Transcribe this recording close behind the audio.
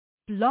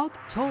Blog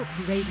Talk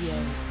Radio.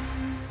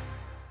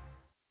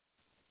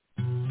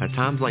 At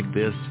times like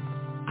this,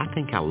 I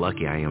think how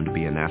lucky I am to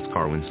be a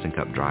NASCAR Winston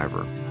Cup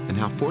driver and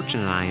how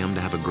fortunate I am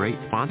to have a great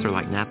sponsor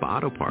like Napa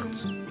Auto Parts,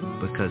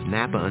 because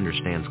Napa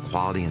understands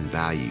quality and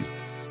value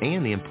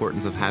and the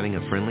importance of having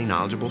a friendly,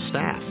 knowledgeable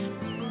staff.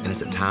 And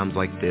it's at times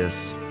like this,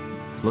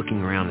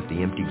 looking around at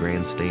the empty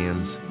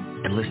grandstands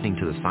and listening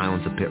to the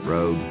silence of pit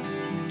road,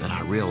 that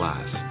I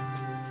realize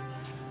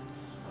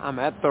I'm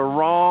at the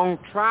wrong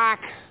track.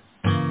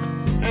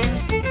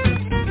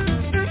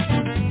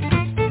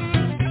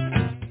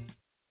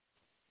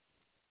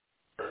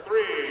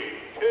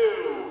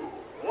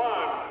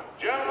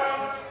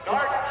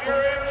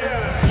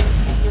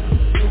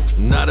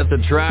 Not at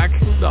the track?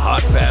 The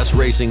Hot Pass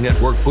Racing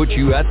Network puts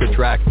you at the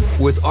track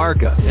with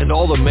ARCA and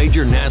all the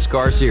major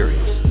NASCAR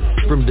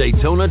series. From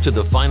Daytona to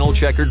the final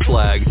checkered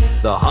flag,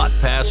 the Hot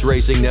Pass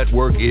Racing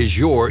Network is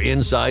your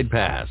inside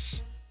pass.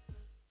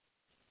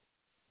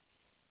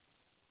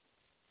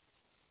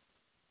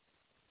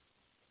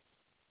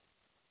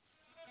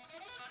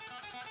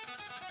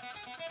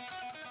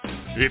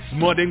 It's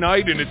Monday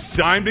night and it's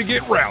time to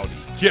get rowdy.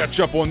 Catch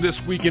up on This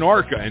Week in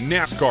ARCA and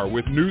NASCAR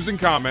with news and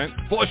comment,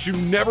 plus you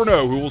never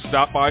know who will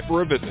stop by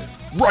for a visit.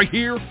 Right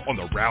here on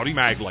the Rowdy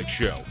Maglite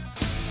Show.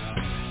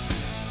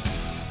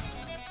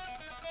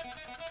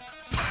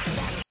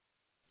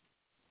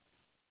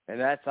 And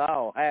that's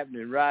all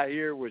happening right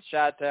here with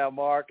Chi-Town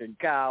Mark and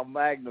Kyle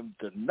Magnum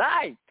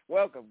tonight.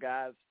 Welcome,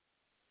 guys.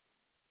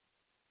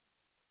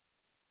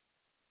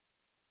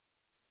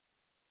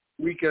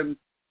 Weekend,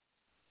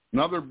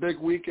 another big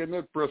weekend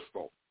at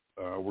Bristol.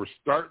 We're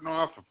starting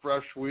off a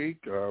fresh week.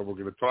 We're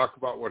going to talk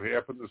about what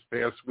happened this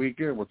past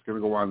weekend, what's going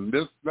to go on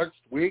this next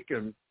week.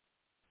 And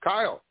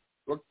Kyle,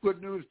 what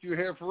good news do you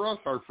have for us,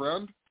 our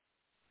friend?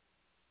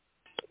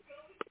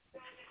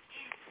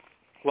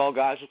 Well,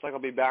 guys, looks like I'll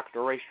be back at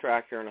the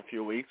racetrack here in a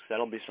few weeks.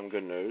 That'll be some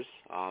good news.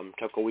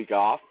 Took a week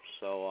off,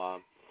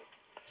 so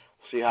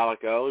see how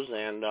it goes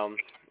and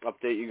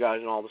update you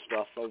guys on all the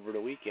stuff over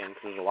the weekend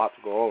because there's a lot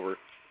to go over.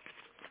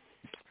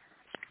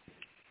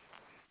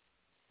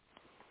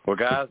 Well,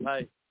 guys,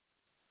 hey,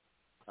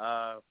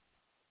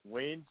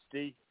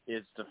 Wednesday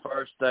is the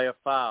first day of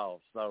fall,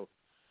 so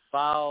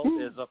fall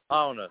is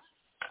upon us.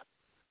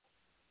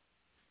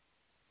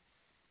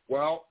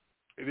 Well,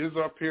 it is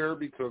up here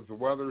because the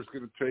weather is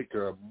going to take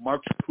a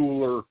much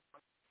cooler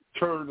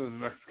turn in the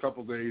next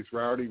couple of days,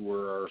 Rowdy,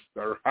 where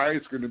our high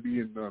is going to be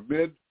in the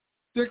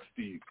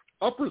mid-60s,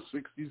 upper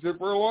 60s if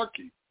we're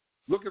lucky.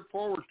 Looking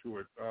forward to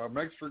it.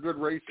 Makes for good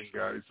racing,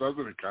 guys,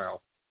 doesn't it,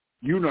 Kyle?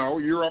 You know,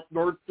 you're up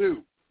north,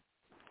 too.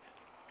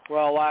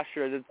 Well, last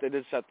year they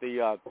did set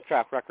the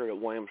track record at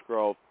Williams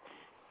Grove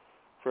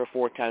for a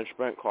 410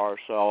 sprint car.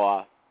 So,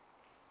 I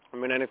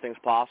mean, anything's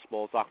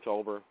possible. It's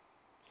October.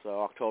 So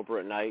October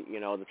at night, you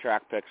know, the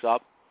track picks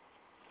up.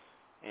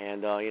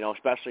 And, you know,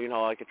 especially, you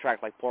know, like a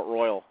track like Port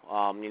Royal,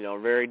 you know,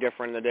 very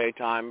different in the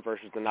daytime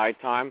versus the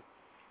nighttime.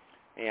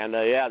 And,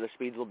 yeah, the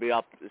speeds will be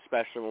up,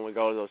 especially when we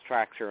go to those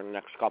tracks here in the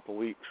next couple of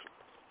weeks.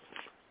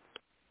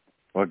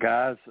 Well,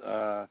 guys,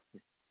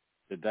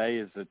 today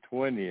is the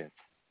 20th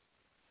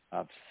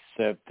of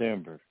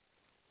September.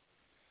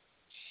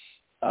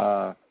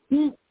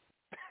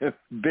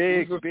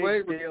 Big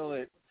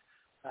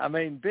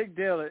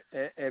deal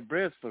at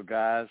Bristol,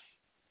 guys.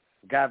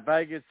 Got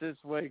Vegas this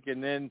week,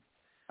 and then,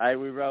 hey,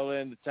 we roll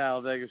into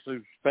Talladega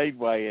Super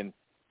Speedway, and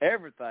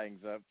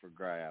everything's up for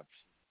grabs.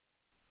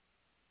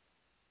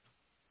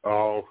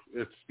 Oh,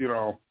 it's, you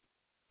know,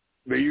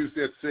 they use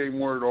that same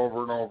word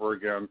over and over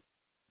again,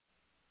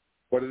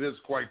 but it is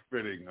quite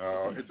fitting.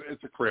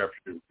 It's a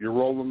crapshoot. You're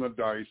rolling the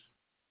dice.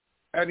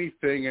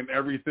 Anything and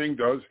everything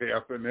does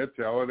happen at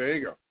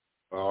Talladega.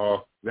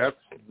 That's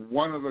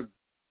one of the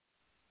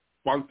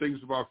fun things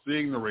about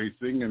seeing the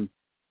racing, and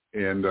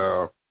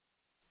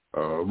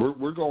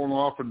we're going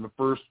off in the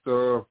first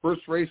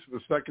race of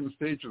the second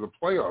stage of the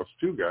playoffs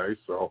too, guys.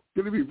 So it's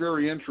going to be a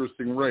very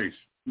interesting race,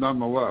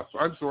 nonetheless.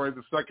 I'm sorry,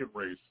 the second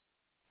race.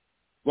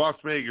 Las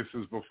Vegas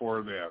is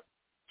before that,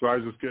 so I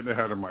was just getting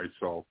ahead of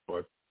myself.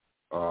 But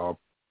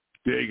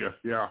Dega,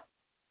 yeah.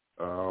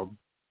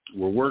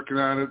 We're working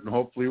on it, and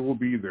hopefully we'll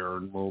be there,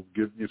 and we'll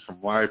give you some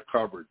live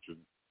coverage. And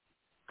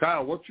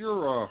Kyle, what's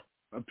your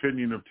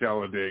opinion of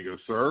Talladega,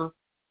 sir?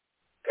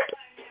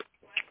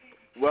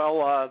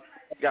 Well,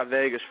 got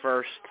Vegas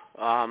first.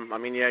 I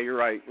mean, yeah, you're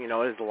right. You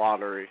know, it is the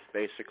lottery,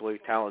 basically.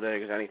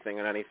 Talladega is anything,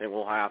 and anything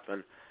will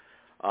happen.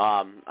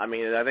 I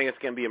mean, I think it's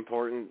going to be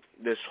important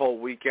this whole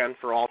weekend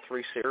for all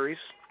three series,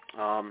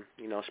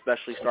 you know,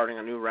 especially starting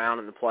a new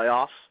round in the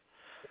playoffs.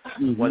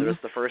 Mm-hmm. Whether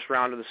it's the first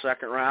round or the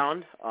second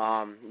round,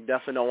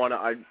 definitely don't want to.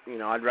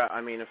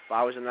 I mean, if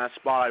I was in that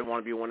spot, I'd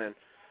want to be winning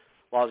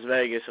Las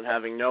Vegas and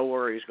having no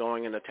worries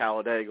going into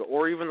Talladega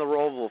or even the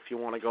Roval if you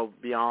want to go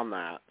beyond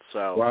that.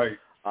 So, right.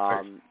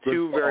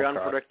 Two very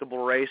unpredictable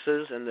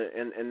races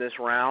in this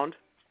round,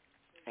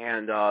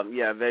 and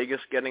yeah,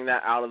 Vegas getting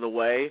that out of the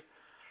way.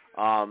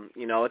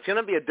 You know, it's going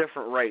to be a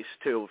different race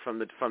too from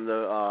the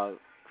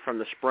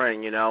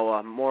spring. You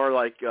know, more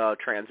like a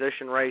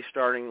transition race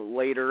starting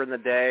later in the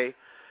day.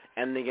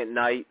 ending at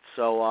night,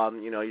 so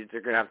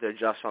they're going to have to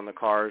adjust on the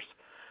cars.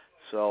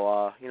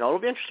 So it'll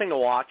be interesting to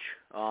watch.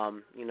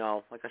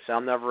 Like I said,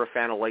 I'm never a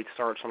fan of late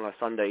starts on a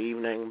Sunday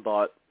evening,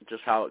 but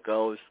just how it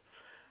goes.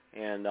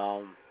 And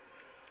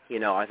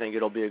I think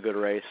it'll be a good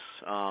race.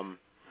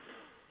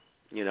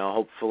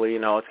 Hopefully,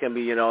 it's going to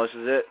be, this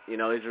is it. These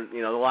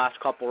are, the last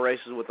couple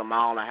races with the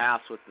 1.5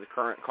 miles with the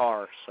current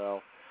car.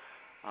 So,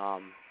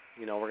 we're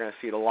going to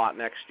see it a lot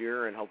next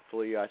year, and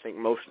hopefully, I think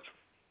most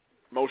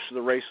of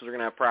the races are going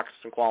to have practice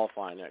and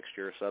qualifying next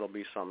year, so that'll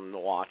be something to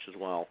watch as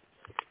well.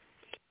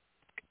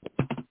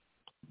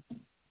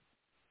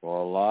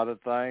 Well, a lot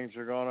of things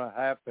are going to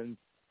happen.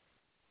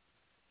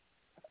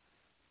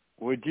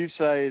 Would you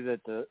say that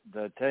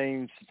the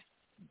teams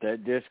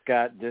that just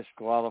got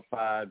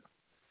disqualified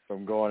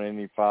from going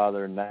any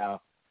farther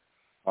now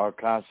are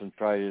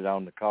concentrated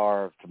on the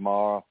car of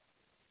tomorrow?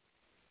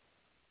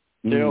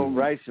 Still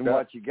racing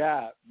what you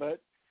got,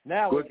 but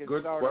now we can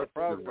start the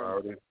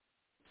program.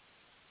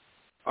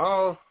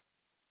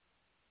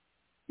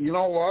 You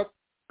know what?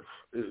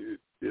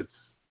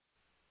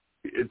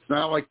 It's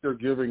not like they're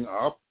giving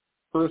up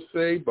per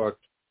se, but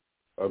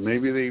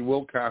maybe they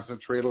will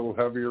concentrate a little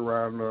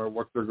heavier on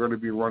what they're going to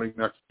be running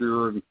next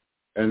year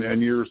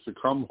and years to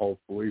come,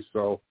 hopefully.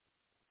 So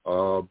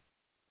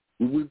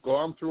we've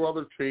gone through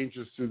other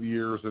changes through the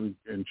years in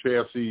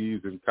chassis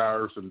and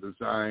cars and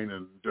design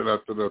and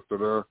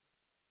da-da-da-da-da-da.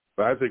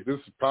 But I think this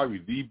is probably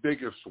the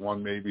biggest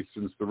one maybe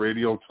since the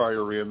radial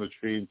tire and the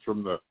change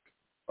from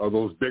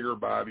those bigger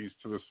bodies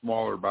to the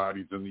smaller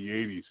bodies in the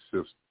 80s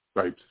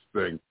types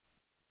thing.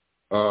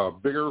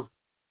 Bigger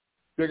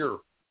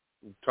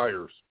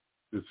tires.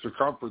 The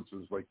circumference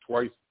is like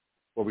twice.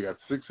 Well, we got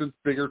 6-inch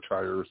bigger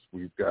tires.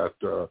 We've got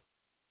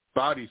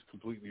bodies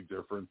completely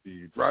different.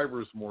 The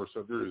driver's more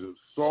so. There is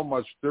so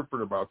much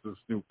different about this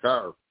new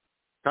car.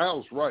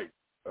 Kyle's right.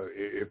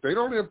 If they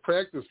don't have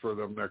practice for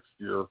them next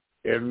year,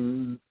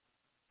 and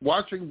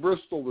watching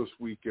Bristol this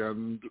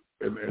weekend,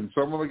 and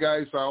some of the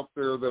guys out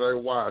there that I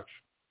watch,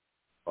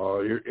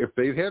 if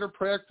they'd had a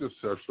practice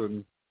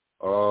session,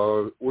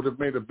 would have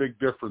made a big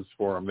difference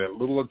for them, that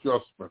little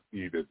adjustment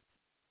needed.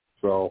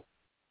 So,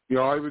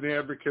 I'm an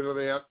advocate of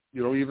that.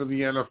 Even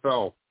the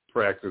NFL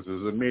practices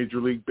in Major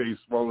League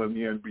Baseball and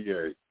the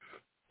NBA,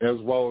 as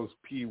well as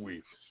Pee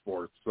Wee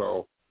sports.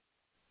 So,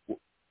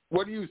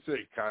 what do you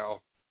say,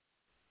 Kyle?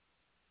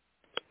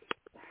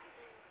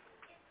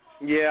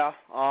 Yeah,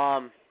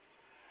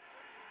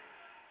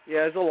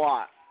 it's a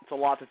lot. It's a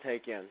lot to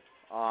take in.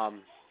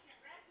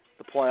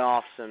 The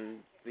playoffs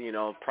and,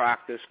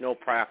 practice, no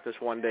practice,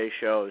 one-day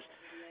shows.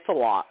 It's a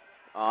lot.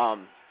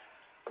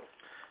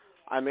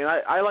 I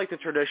like the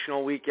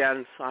traditional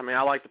weekends. I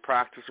like the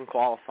practice and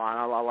qualifying.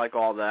 I like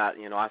all that.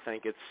 I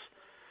think it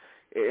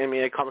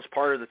comes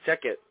part of the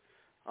ticket.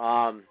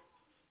 I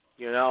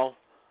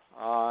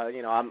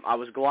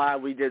was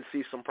glad we did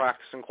see some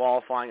practice and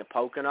qualifying at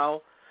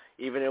Pocono,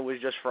 even if it was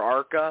just for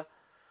ARCA.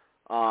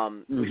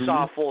 We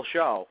saw a full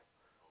show,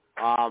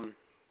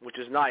 which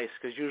is nice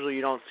because usually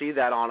you don't see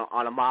that on a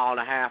 1.5 miles,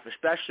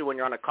 especially when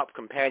you're on a Cup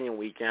Companion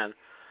weekend.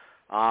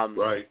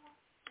 Right.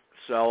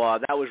 So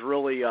that was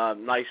really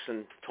nice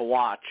and to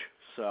watch.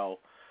 So,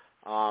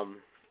 but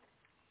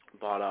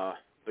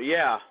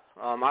yeah,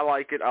 I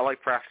like it. I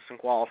like practice and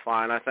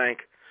qualifying. I think,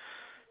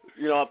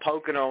 at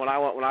Pocono when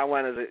I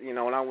went as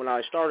when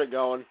I started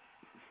going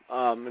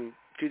in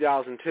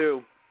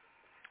 2002,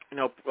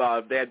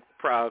 they had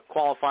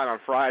qualifying on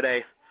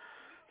Friday,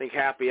 I think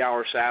happy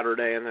hour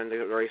Saturday, and then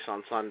the race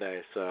on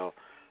Sunday. So,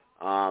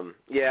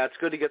 it's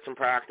good to get some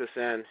practice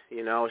in,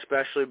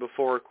 especially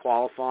before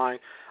qualifying.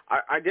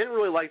 I didn't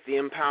really like the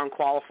impound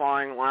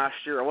qualifying last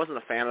year. I wasn't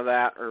a fan of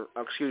that,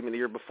 the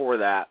year before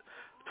that,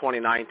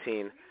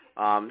 2019.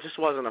 Just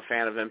wasn't a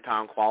fan of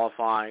impound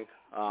qualifying.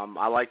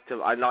 I like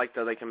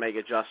that they can make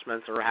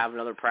adjustments or have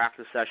another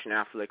practice session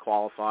after they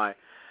qualify.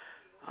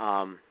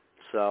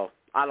 So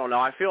I don't know.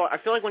 I feel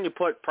like when you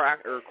put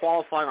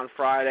qualifying on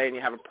Friday and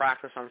you have a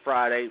practice on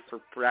Friday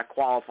for that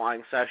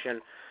qualifying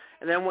session,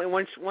 and then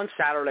once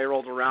Saturday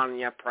rolls around and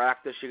you have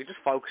practice, you can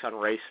just focus on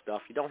race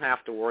stuff. You don't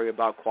have to worry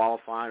about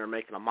qualifying or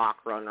making a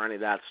mock run or any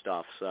of that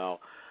stuff. So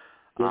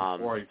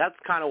that's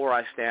kind of where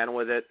I stand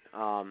with it.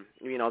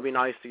 It'd be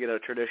nice to get a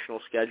traditional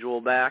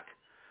schedule back.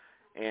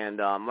 And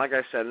like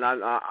I said,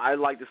 I'd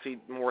like to see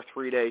more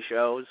 3-day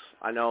shows.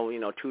 I know,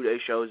 2-day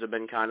shows have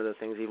been kind of the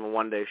things, even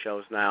 1-day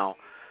shows now.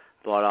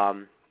 But,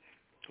 I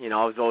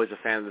was always a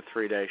fan of the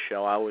 3-day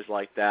show. I always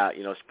liked that,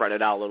 spread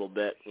it out a little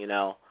bit,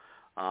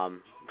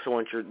 So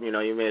once you're,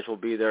 you may as well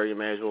be there. You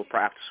may as well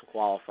practice and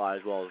qualify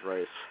as well as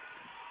race.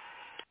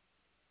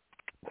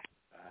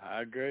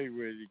 I agree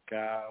with you,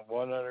 Kyle,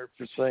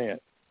 100%.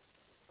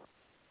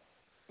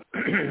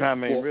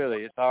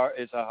 Really,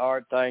 it's a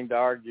hard thing to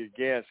argue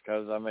against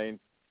because,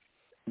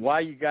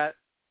 while you got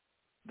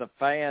the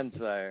fans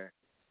there,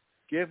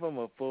 give them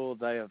a full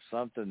day of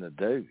something to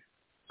do.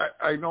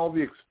 I know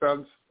the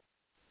expense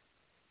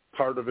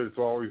part of it's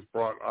always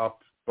brought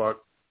up,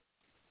 but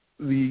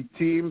the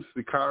teams,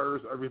 the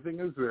cars, everything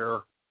is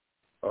there.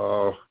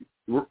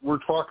 We're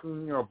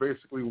talking,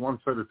 basically one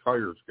set of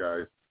tires,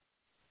 guys.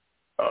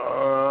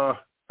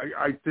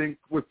 I think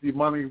with the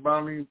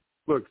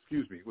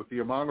with the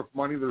amount of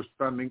money they're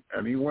spending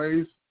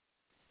anyways,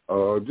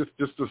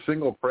 just a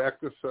single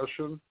practice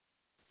session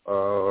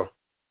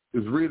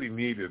is really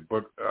needed.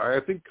 But I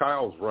think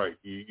Kyle's right.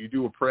 You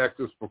do a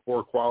practice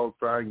before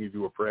qualifying, you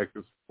do a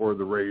practice before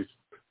the race,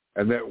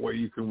 and that way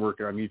you can work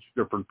on each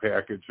different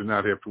package and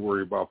not have to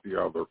worry about the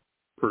other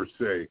per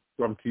se.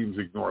 Some teams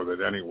ignore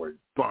that anyway.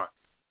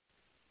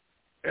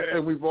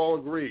 And we've all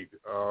agreed,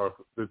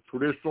 the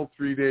traditional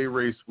 3-day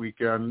race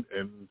weekend,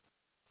 and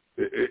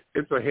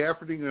it's a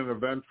happening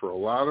event for a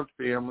lot of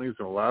families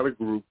and a lot of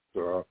groups.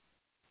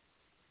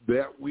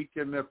 That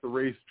weekend at the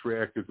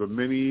racetrack is a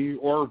mini,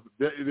 or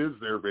it is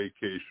their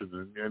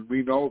vacation, and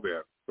we know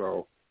that.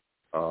 So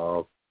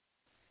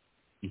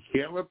you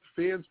can't let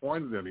the fans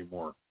want it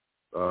anymore.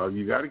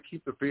 You got to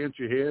keep the fans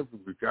you have,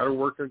 and we've got to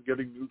work on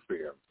getting new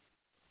fans.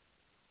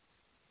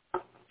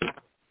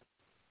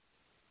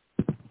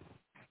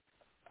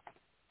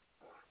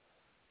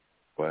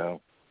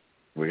 Well,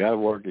 we got to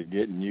work at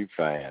getting new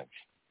fans.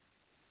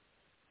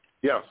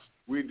 Yes,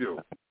 we do.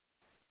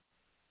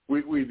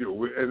 We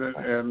do,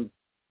 and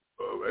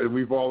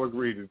we've all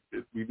agreed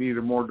we need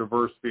a more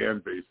diverse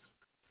fan base,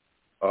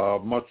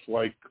 much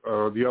like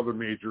the other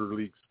major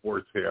league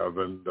sports have.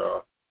 And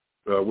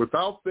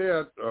without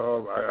that,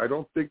 I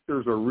don't think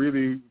there's a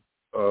really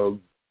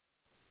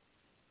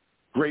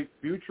great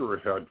future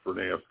ahead for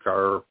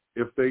NASCAR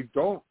if they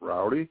don't,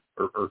 Rowdy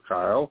or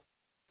Kyle.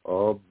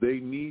 They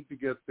need to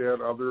get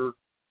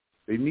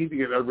they need to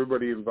get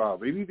everybody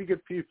involved. They need to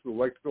get people who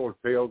like to go and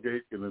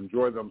tailgate and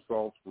enjoy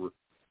themselves on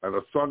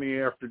a sunny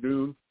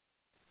afternoon.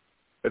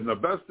 And the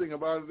best thing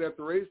about it at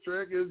the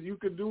racetrack is you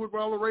can do it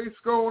while the race is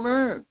going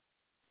on.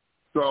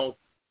 So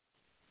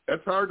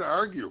that's hard to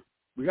argue.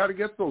 We got to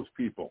get those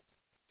people.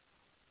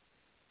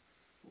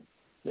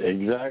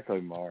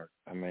 Exactly, Mark.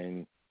 I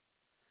mean,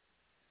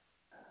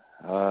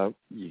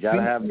 you got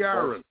to have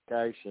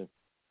diversification.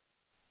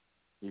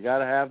 You got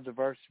to have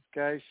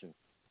diversification.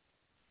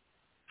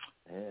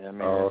 I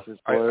mean, it's just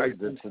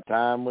it's the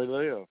time we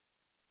live.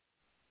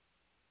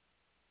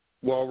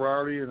 Well,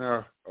 Rowdy, and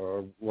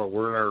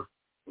we're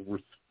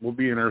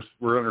in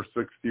our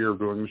 6th year of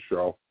doing the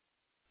show.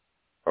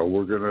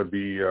 We're going to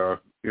be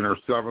in our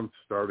 7th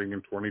starting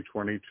in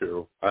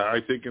 2022. I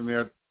think in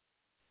that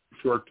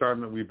short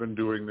time that we've been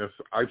doing this,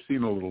 I've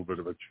seen a little bit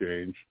of a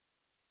change,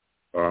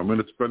 and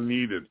it's been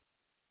needed.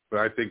 But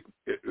I think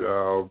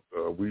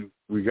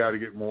we got to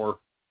get more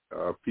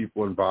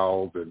people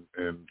involved, and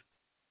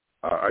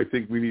I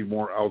think we need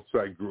more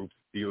outside groups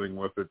dealing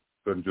with it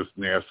than just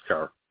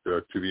NASCAR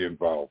to be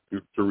involved,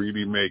 to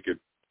really make it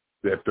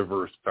that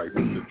diverse type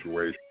of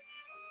situation.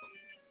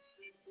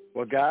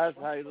 Well, guys,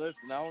 hey,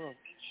 listen, I want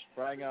to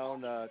bring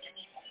on,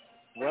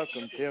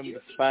 welcome Tim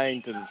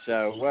Spain to the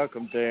show.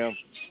 Welcome, Tim.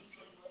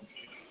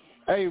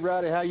 Hey,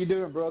 Rowdy, how you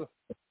doing, brother?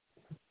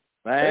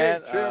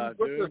 Man, hey, Tim,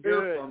 good doing to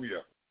hear good. from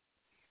you.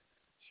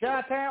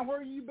 Chi-Town,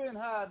 where you been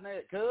hiding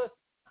at, cuz?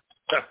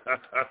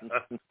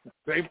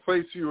 Same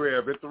place you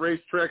have, at the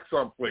racetrack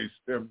someplace,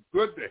 Tim.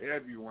 Good to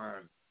have you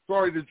on.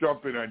 Sorry to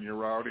jump in on you,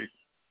 Rowdy.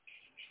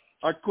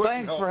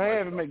 Thanks for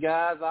having me,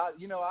 guys. I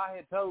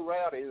had told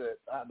Rowdy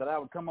that I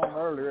would come on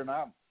earlier, and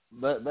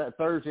that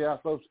Thursday I was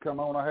supposed to come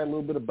on. I had a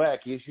little bit of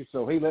back issue,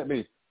 so he let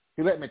me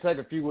take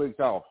a few weeks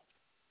off.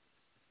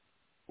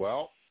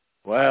 Well,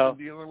 I'm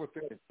dealing with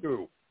that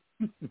too.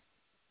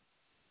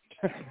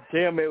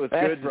 Tim, it was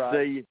good to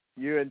see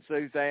you and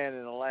Suzanne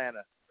in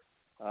Atlanta.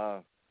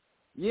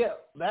 Yeah,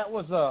 that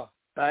was a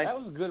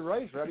good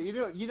race, Rowdy.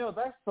 You know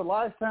that's the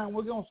last time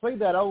we're gonna see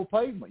that old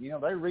pavement. You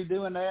know, they're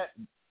redoing that,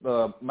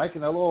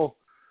 making a little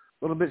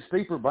bit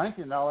steeper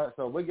banking and all that.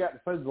 So we got to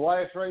see the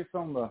last race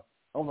on the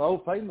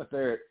old pavement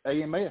there at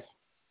AMS.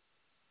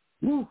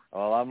 Woo.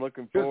 Well, I'm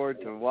looking forward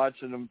to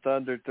watching them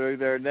thunder through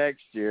there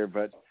next year.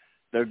 But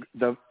and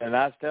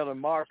I was telling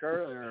Mark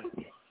earlier,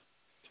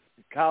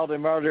 called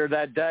him earlier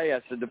that day.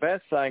 I said the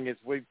best thing is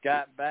we've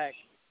got back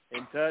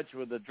in touch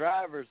with the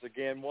drivers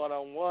again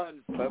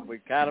one-on-one, but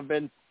we've kind of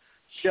been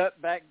slowed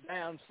back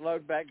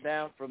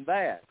down from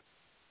that.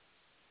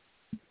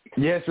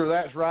 Yes, sir,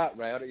 that's right,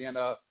 Rowdy. And,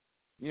 I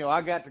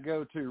got to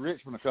go to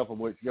Richmond a couple of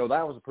weeks ago.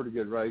 That was a pretty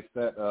good race.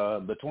 That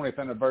the 20th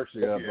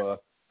anniversary of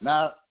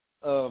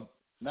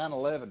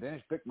 9/11.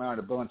 Dennis Bickmeyer and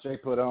a bunch, they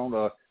put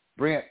on,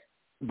 Brent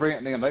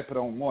and them, they put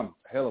on one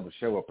hell of a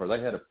show up there.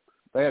 They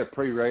had a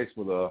pre-race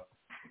with a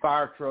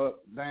fire truck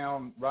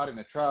down right in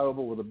the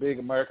tri-oval with a big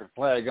American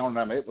flag on it.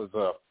 I mean,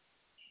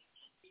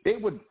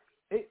 it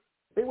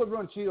would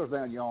run chills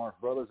down your arms,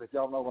 brothers, if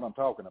y'all know what I'm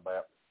talking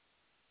about.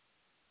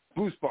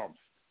 Goosebumps.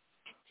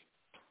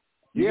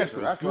 Yes,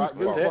 sir, that's right,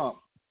 goosebumps.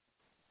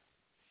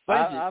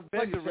 I've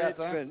been to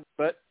Richmond,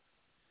 but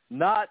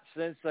not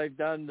since they've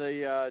done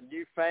the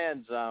new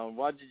fan zone.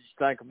 What did you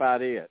think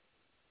about it?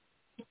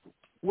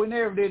 We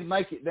never did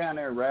make it down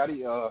there,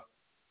 Rowdy.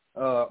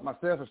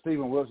 Myself and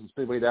Stephen Wilson,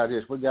 Speedway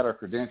Digest, we got our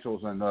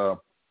credentials, and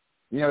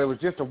it was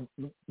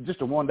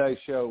just a one-day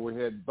show. We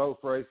had both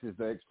races,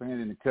 the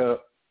Xfinity and the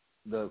Cup.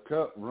 The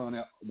Cup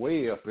run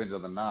way up into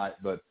the night,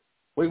 but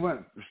we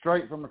went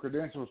straight from the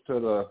credentials to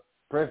the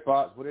press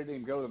box. We didn't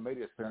even go to the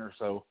media center,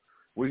 so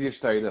we just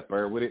stayed up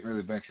there. We didn't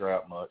really venture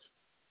out much.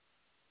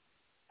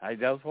 Hey,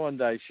 those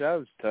one-day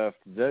shows tough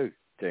to do,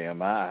 Tim.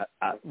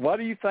 What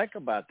do you think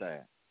about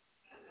that?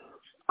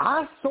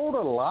 I sort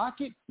of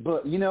like it,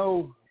 but, you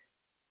know,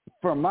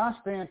 from my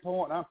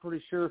standpoint, I'm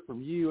pretty sure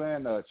from you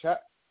and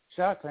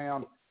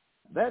Chi-Town,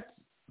 that's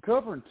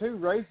covering 2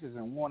 races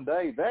in one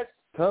day. That's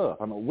tough.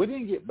 I mean, we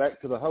didn't get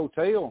back to the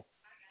hotel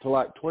till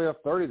like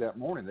 12:30 that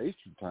morning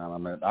Eastern time. I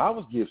mean, I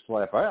was give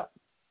slap out.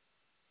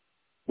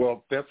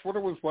 Well, that's what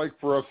it was like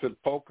for us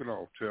at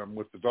Pocono, Tim,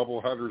 with the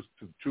doubleheaders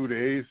to 2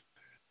 days.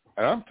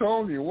 And I'm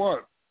telling you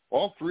what,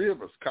 all 3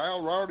 of us,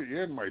 Kyle, Rowdy,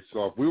 and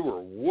myself, we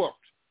were whooped.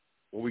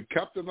 Well, we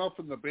kept enough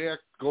in the back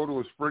to go to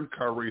a sprint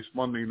car race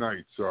Monday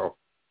night. So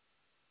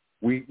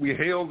we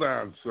hailed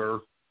on,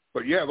 sir.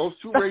 But, yeah, those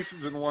 2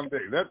 races in one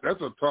day,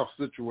 that's a tough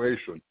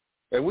situation.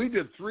 And we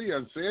did 3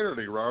 on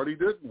Saturday, Rowdy,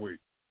 didn't we?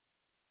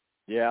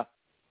 Yeah,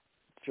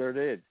 sure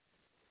did.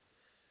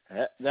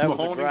 That was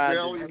a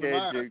grinding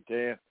schedule,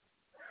 Tim.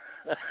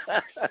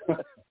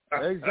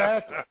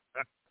 Exactly.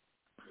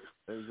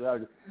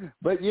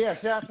 But, yeah,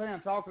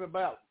 Chi-Town talking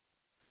about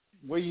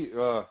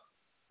Suzanne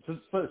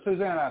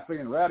and I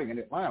being Rowdy in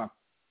Atlanta,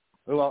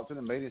 we walked to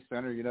the media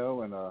center, you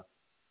know, and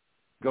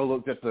go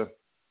looked at the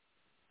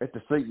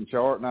seating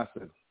chart, and I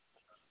said,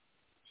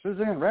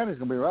 Suzanne, Rowdy's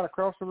going to be right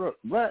across the road,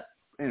 right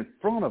in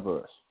front of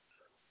us.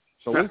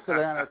 So we sit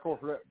down, and of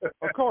course,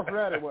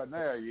 Rowdy wasn't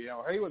there. You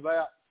know, he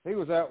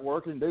was out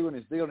working, doing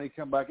his deal, and he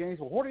come back in. He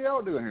said, "What are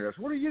y'all doing here?" I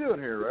said, "What are you doing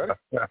here,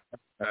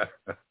 Rowdy?"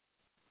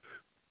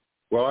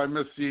 Well, I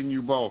miss seeing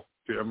you both,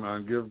 Tim.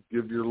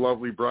 Give your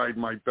lovely bride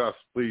my best,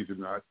 please,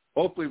 and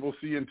hopefully we'll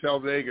see you in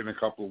Talladega in a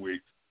couple of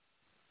weeks.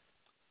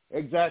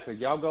 Exactly.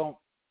 You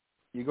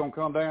gonna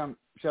come down,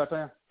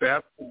 Chi-Town?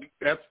 That's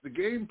the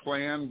game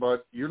plan,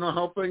 but you know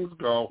how things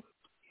go.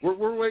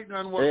 We're waiting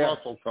on what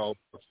Russell tells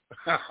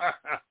us.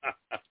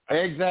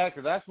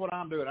 Exactly. That's what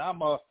I'm doing.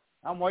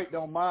 I'm waiting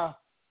on my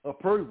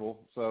approval.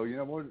 So, you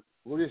know,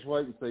 we'll just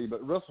wait and see.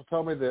 But Russell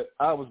told me that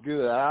I was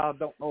good. I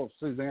don't know if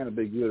Suzanne will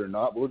be good or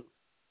not. We'll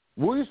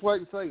just wait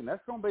and see. And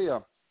that's going to be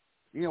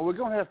we're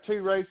going to have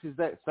 2 races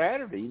that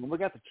Saturday. We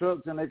got the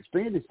trucks and the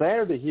Xfinity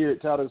Saturday here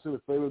at Talladega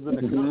Superspeedway, then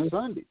they come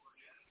Sunday.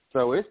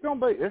 So it's going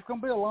to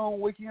be a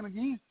long weekend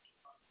again.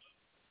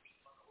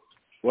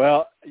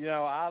 Well, you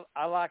know,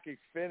 I like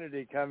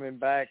Xfinity coming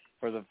back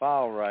for the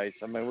fall race.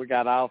 I mean, we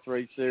got all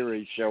 3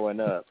 series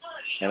showing up,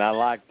 and I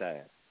like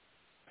that.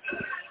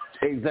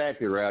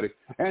 Exactly, Rowdy.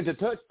 And to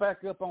touch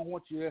back up on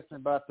what you asked me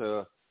about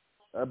the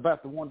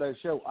one-day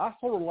show, I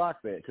sort of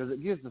like that because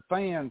it gives the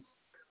fans,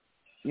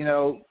 you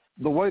know,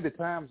 the way the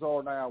times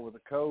are now with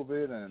the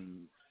COVID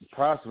and the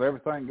price of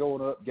everything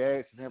going up,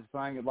 gas and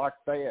everything like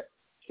that,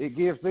 it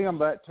gives them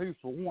that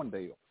 2-for-1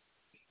 deal.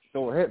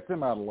 So it helps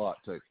them out a lot,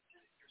 too.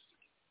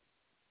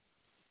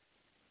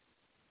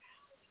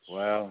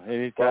 Well,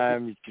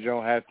 anytime you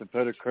don't have to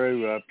put a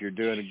crew up, you're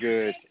doing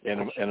good in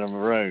a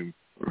room.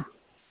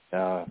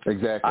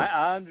 Exactly.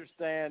 I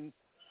understand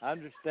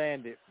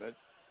it, but,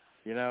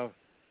 you know,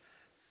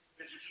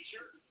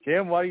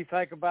 Tim, what do you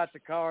think about the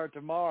car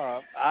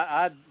tomorrow?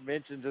 I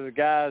mentioned to the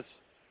guys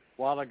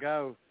a while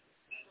ago,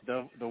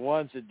 the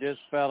ones that just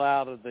fell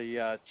out of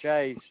the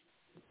chase,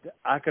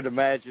 I could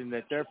imagine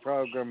that their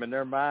program and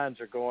their minds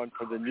are going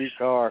for the new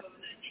car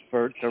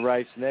to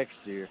race next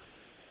year.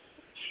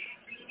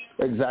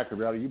 Exactly,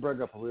 Rowdy. You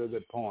bring up a real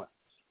good point.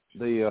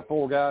 The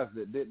 4 guys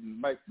that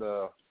didn't make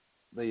the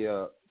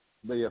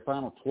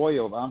final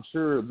 12, I'm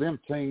sure them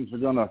teams are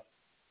gonna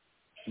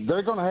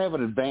have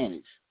an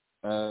advantage,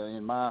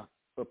 in my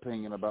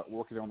opinion, about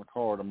working on the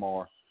car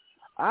tomorrow.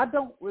 I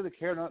don't really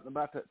care nothing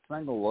about that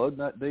single lug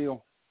nut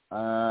deal.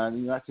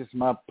 That's just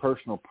my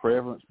personal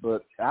preference,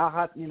 but I'll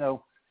have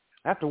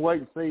to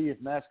wait and see if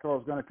NASCAR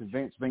is going to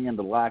convince me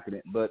into liking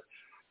it. But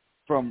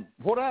from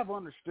what I've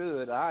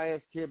understood, I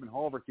asked Kevin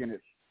Harvick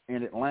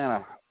in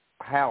Atlanta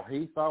how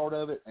he thought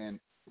of it, and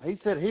he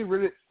said he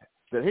really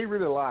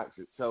likes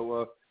it.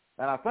 So,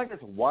 and I think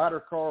it's a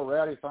wider car,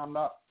 Rowdy, if I'm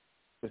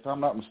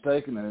not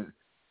mistaken, and it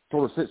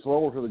sort of sits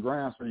lower to the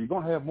ground, so you're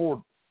going to have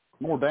more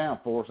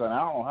downforce. And I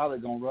don't know how they're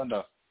going to run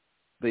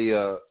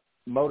the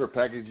motor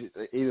package,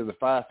 either the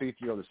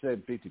 550 or the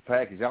 750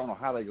 package. I don't know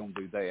how they're going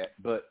to do that.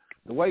 But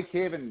the way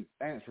Kevin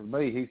answered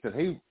me, he said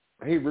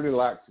he really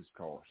likes his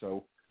car.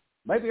 So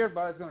maybe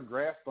everybody's going to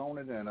grasp on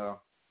it. And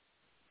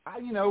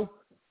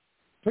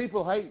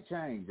people hate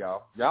change,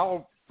 y'all.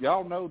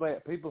 Y'all know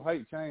that people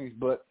hate change,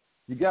 but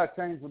you got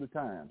to change with the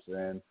times.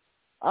 And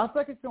I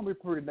think it's going to be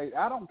pretty neat.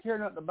 I don't care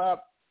nothing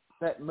about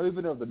that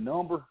movement of the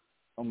number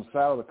on the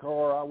side of the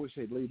car. I wish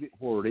they'd leave it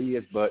where it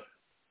is. But,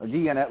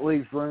 again, that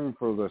leaves room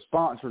for the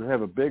sponsor to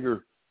have a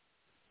bigger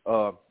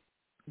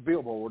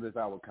billboard, as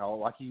I would call it,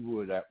 like you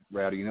would at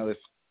Rowdy. It's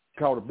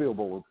called a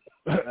billboard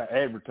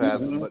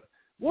advertisement. But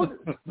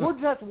we'll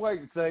just have to wait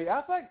and see.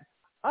 I think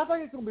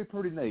it's going to be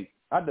pretty neat.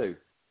 I do.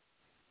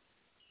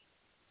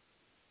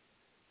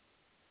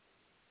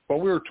 Well,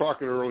 we were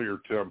talking earlier,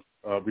 Tim,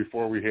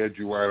 before we had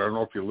you on. I don't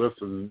know if you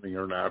listened to me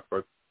or not,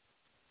 but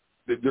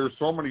there's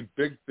so many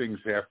big things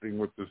happening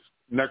with this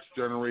next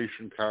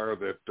generation car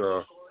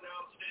that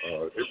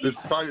it's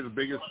probably the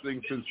biggest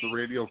thing since the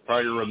radial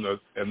tire and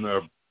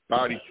the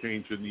body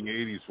change in the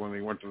 80s when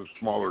they went to the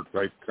smaller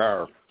type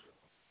car.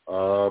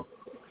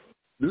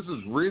 This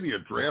is really a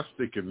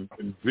drastic and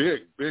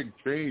big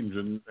change,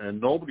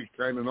 and nobody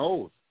kind of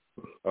knows.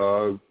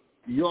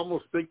 You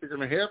almost think they're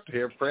going to have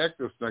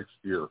practice next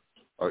year.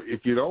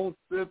 If you don't,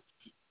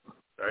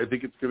 I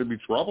think it's going to be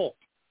trouble.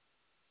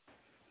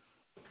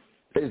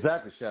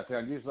 Exactly,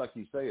 Chi-Town, just like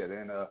you said.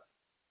 And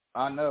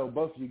I know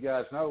both of you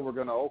guys know we're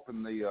going to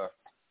open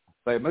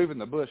they're moving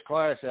the Busch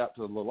Clash out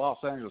to the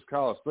Los Angeles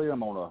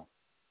Coliseum on a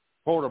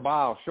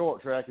quarter-mile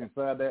short track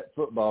inside that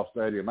football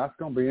stadium. That's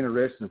going to be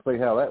interesting to see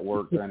how that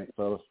works, ain't it,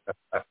 fellas?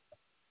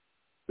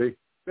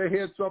 They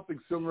had something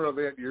similar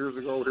to that years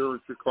ago here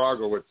in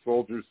Chicago at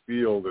Soldiers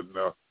Field, and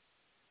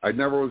I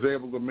never was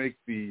able to make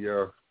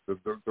the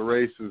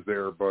races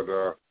there, but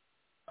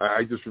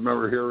I just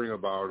remember hearing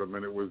about them,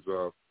 and it was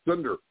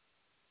cinder.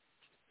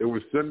 It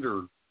was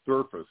cinder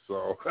surface,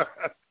 so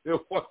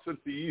it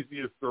wasn't the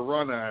easiest to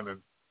run on,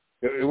 and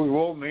it was a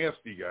little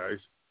nasty, guys.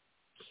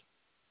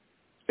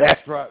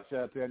 That's right,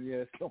 Chi-Town.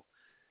 Yeah,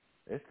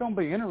 it's going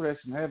to be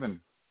interesting having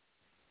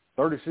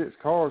 36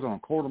 cars on a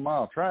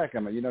quarter-mile track. I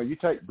mean, you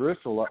take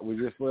Bristol, like we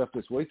just left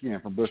this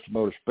weekend from Bristol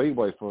Motor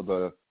Speedway for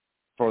the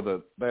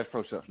Bass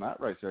Pro Shops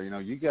night race there.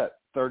 You got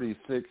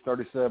 36,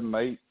 37,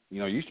 8.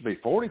 Used to be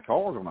 40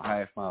 cars on a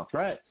half-mile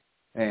track.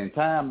 And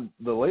time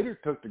the leader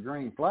took the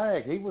green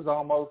flag, he was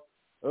almost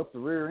up the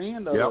rear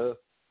end of the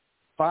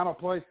final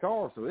place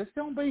car. So it's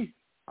going to be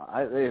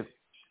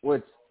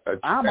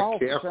I'm all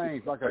for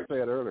change, like I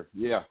said earlier.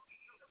 Yeah.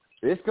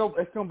 It's going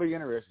to be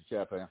interesting,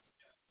 Chi-Town.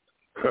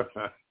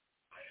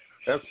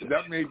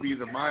 That may be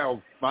the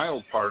mild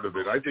part of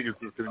it. I think it's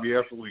just going to be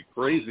absolutely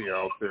crazy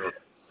out there.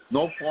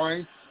 No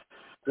points,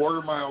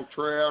 quarter-mile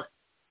track.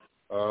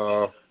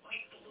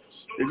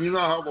 And you know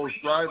how those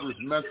drivers'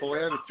 mental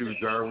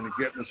attitudes are when you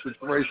get in a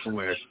situation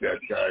like that,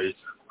 guys.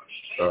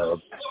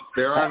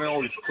 They aren't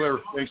always clear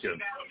thinking.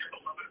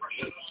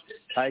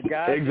 Hey,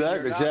 guys.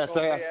 Exactly,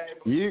 Chi-Town.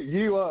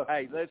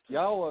 Hey, listen.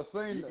 Y'all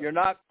seen. You're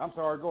not. I'm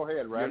sorry. Go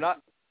ahead, Rowdy. You're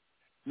not.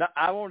 No,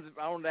 I want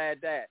to add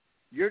that.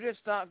 You're just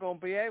not going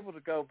to be able to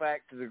go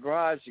back to the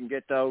garage and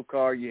get the old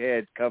car you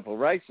had a couple of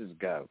races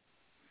ago.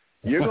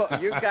 You've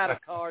got a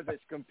car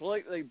that's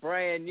completely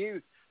brand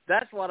new.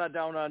 That's what I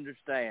don't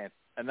understand.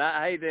 And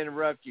I hate to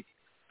interrupt you,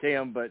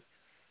 Tim, but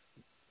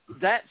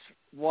that's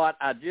what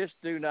I just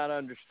do not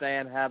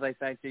understand, how they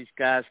think these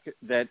guys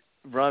that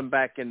run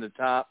back in the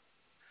top,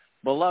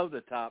 below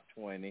the top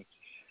 20,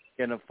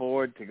 can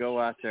afford to go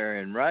out there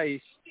and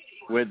race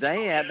where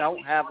they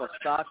don't have a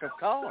stock of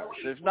cars.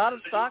 There's not a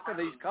stock of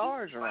these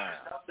cars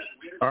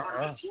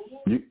around.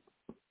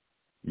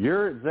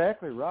 You're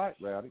exactly right,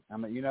 Rowdy. I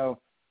mean,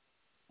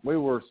 we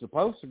were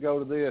supposed to go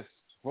to this,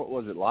 what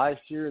was it,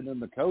 last year, and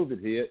then the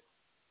COVID hit,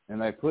 and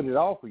they put it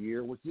off a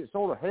year, which it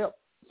sort of helped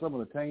some of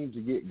the teams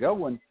to get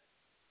going.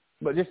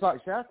 But just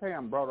like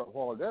Chi-Town brought up a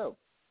while ago,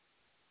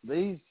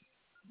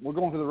 we're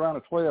going to the round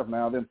of 12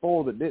 now. Then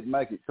 4 that didn't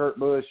make it, Kurt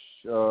Busch,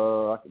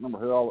 I can't remember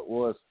who all it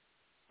was.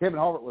 Kevin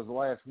Harvick was the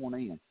last one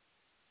in.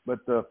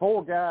 But the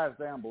 4 guys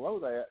down below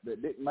that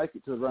didn't make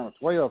it to the round of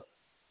 12,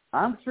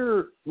 I'm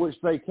sure, which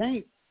they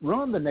can't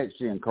run the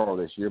next-gen car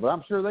this year, but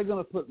I'm sure they're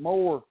going to put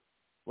more,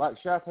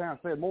 like Chi-Town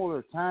said, more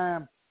of their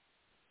time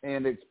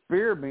and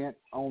experiment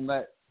on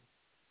that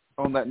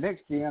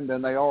next gen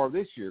than they are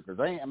this year. Because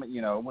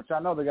which I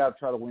know they got to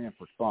try to win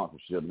for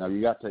sponsorship. Now,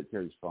 you got to take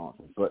care of your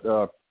sponsors. But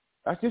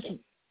that's just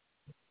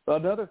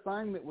another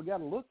thing that we got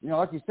to look.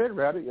 Like you said,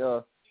 Rowdy,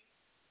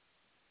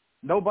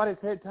 nobody's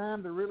had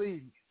time to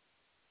really,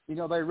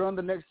 they run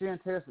the next-gen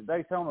test at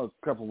Daytona a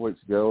couple of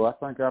weeks ago. I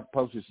think I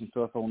posted some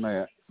stuff on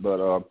that.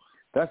 But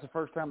that's the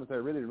first time that they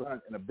really run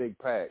it in a big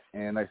pack.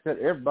 And they said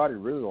everybody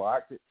really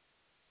liked it.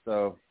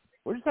 So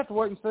we just have to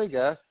wait and see,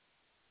 guys.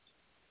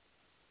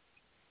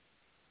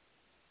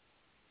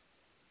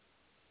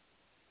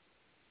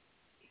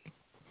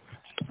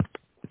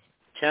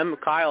 Tim,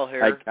 Kyle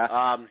here.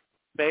 Hi,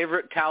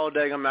 Favorite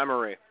Talladega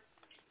memory?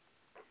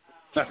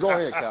 Go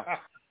ahead, Kyle.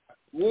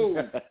 Whoa.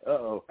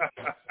 Uh-oh.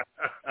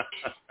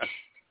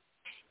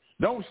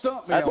 Don't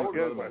stump me on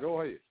good one.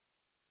 Go ahead.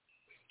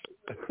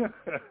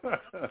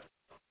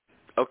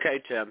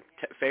 Okay, Tim.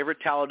 Favorite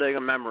Talladega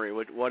memory?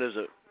 What is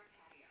it?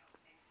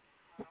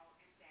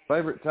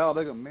 Favorite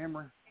Talladega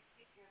memory?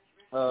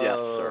 Yes,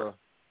 sir.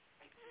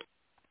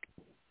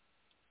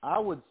 I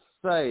would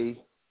say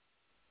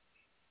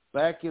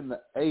back in the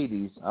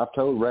 80s, I've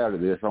told Rowdy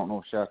this, I don't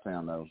know if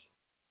Chi-Town knows.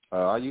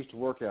 I used to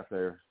work out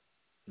there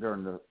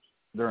during the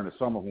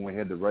summer when we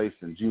had the race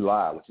in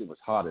July, which it was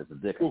hot as a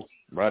dickens.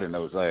 Rowdy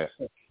knows that.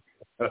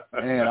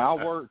 And I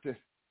worked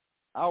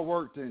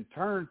in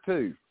turn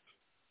 2.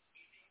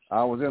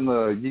 I was in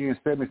the Union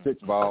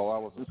 76 ball. I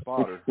was a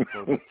spotter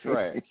for the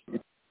track.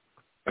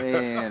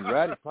 And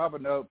Rowdy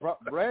probably knows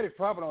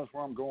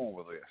where I'm going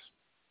with this.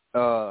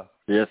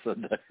 Yes, I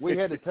do. We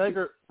had to take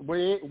her.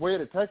 We had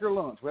to take her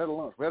lunch. We had a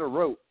lunch. We had a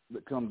rope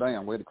that come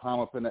down. We had to climb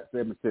up in that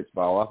 76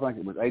 ball. I think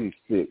it was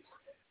 86,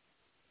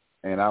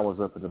 and I was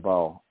up at the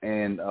ball.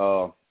 And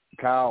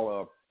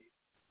Kyle,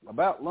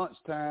 about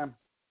lunchtime,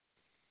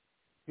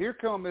 here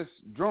come this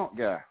drunk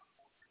guy.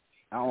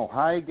 I don't know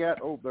how he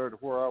got over there to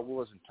where I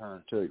was in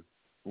turn 2.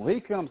 Well, he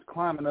comes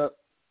climbing up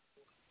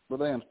the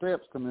damn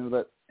steps coming into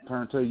that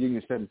turn 2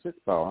 Union 76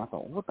 ball. I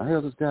thought, what the hell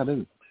is this guy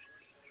doing?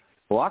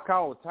 Well, I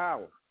called the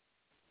tower,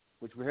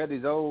 which we had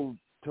these old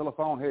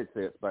telephone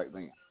headsets back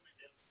then.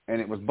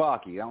 And it was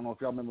Baki. I don't know if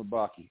y'all remember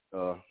Baki.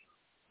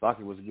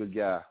 Baki was a good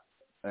guy.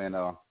 And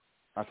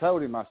I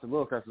told him, I said,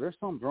 look, there's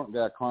some drunk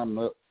guy climbing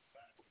up.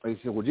 He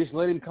said, well, just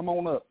let him come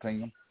on up,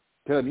 Tim.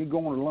 Tell him, you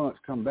going to lunch,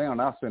 come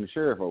down, I'll send the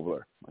sheriff over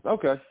there. I said,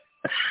 okay.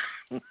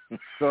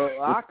 So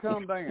I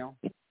come down.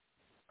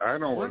 I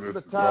know went where to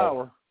this the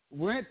tower.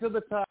 Went to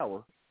the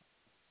tower.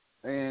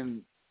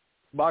 And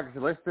Baki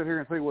said, let's sit here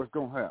and see what's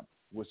going to happen.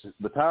 Which is,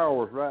 the tower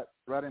was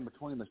right in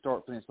between the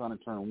start finish line and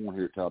turn 1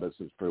 here at Talladega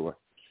City Freeway.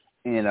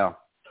 And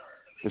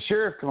the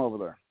sheriff come over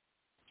there.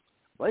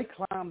 They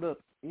climbed up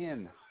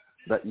in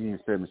that Union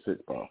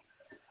 76 ball.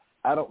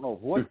 I don't know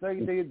what they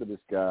did to this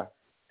guy,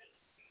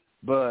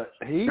 but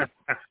it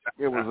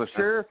was a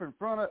sheriff in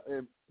front of,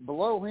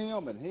 below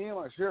him, and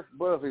a sheriff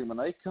above him, and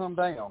they come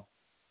down,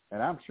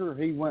 and I'm sure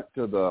he went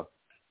to the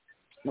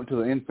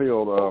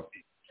infield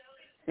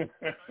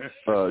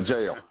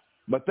jail.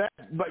 But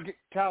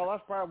Kyle,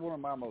 that's probably one of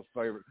my most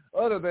favorite,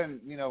 other than,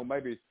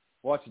 maybe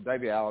watching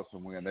Davey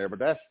Allison win there. But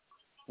that's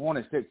one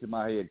that sticks in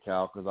my head,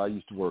 Kyle, because I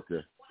used to work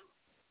there.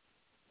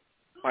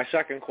 My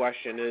second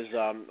question is,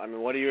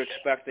 what are you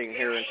expecting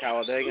here in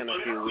Talladega in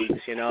a few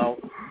weeks?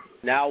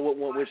 Now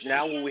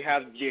when we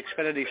have the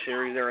Xfinity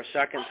Series there a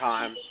second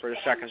time for the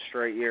second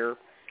straight year,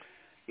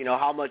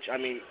 how much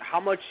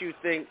do you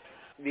think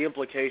the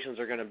implications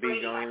are going to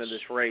be going into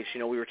this race?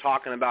 We were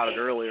talking about it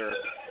earlier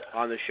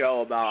on the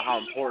show about how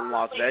important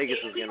Las Vegas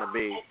is going to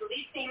be,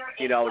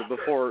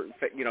 before,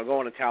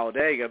 going to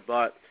Talladega.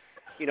 But,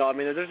 I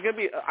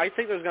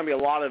think there's going to be a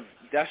lot of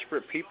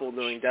desperate people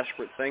doing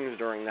desperate things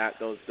during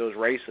those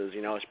races,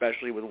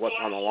 especially with what's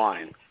on the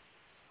line.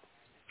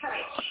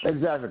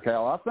 Exactly,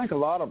 Cal. I think a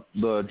lot of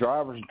the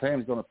drivers and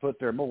teams are going to put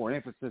their more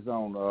emphasis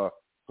on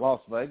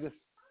Las Vegas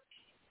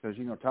because,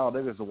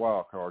 Talladega is a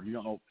wild card. You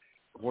don't know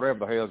whatever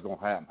the hell is going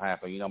to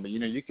happen. You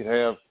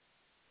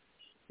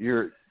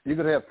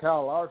could have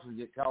Kyle Larson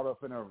get caught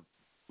up in a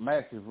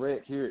massive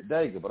wreck here at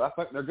Dega, but I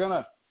think they're going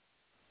to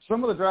 –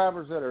 some of the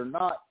drivers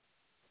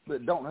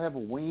that don't have a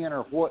win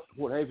or what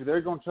have you,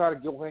 they're going to try to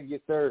go ahead and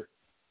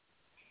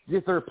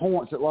get their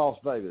points at Las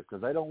Vegas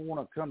because they don't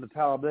want to come to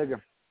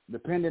Talladega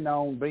depending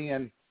on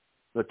being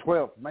the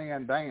 12th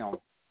man down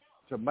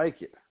to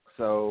make it.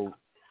 So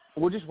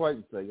we'll just wait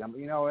and see.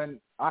 And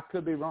I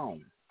could be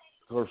wrong.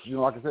 Because,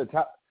 like I said,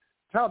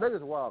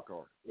 Talladega's a wild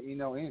card.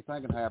 Anything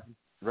can happen.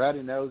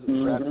 Rowdy knows it.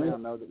 Rowdy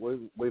knows it.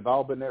 We've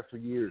all been there for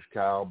years,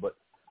 Kyle. But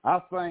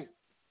I think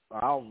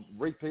I'll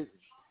repeat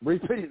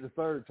it the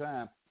third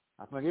time.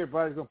 I think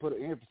everybody's going to put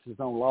an emphasis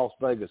on Las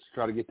Vegas to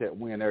try to get that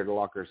win there to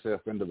lock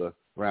herself into the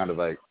round of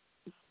 8.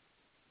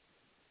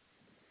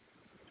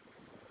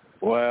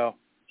 Well,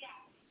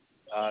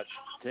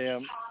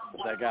 Tim,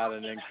 they got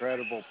an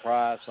incredible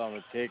price on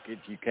the ticket.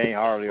 You can't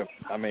hardly,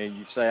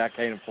 you say I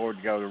can't afford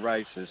to go to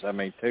races.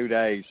 2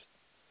 days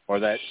for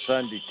that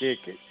Sunday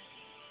ticket.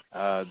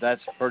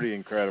 That's a pretty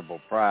incredible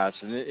price.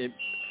 And it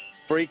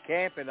free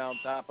camping on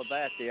top of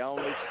that. The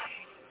only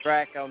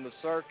track on the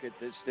circuit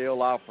that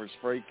still offers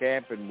free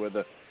camping with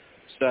a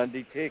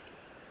Sunday ticket.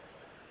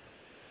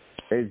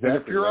 Exactly. And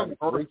if you're on the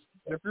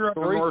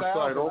north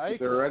side over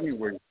there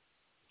anyway,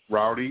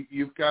 Rowdy,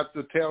 you've got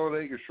the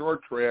Talladega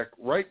short track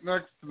right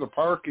next to the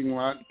parking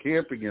lot and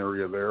camping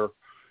area there,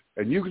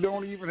 and you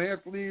don't even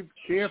have to leave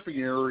the camping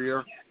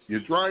area. You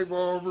drive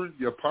over,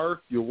 you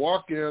park, you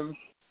walk in,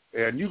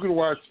 and you can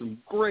watch some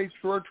great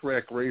short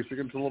track racing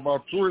until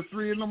about 2 or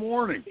 3 in the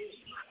morning.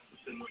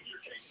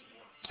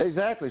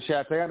 Exactly,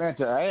 Chateau. And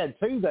to add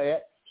to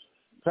that,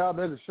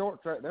 Talladega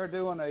short track, they're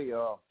doing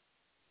a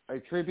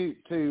tribute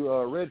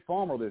to Red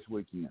Farmer this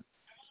weekend.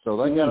 So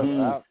they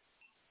got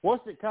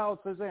what's it called,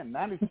 Suzanne?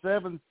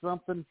 97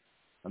 something,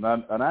 a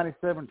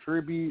 97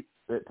 tribute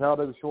at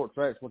Talladega short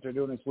tracks. What they're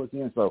doing this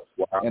weekend. So,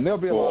 and there'll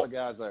be a lot of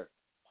guys there.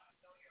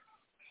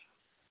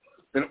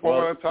 And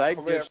on top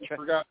of that, I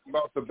forgot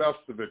about the best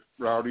of it,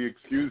 Rowdy.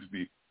 Excuse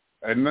me.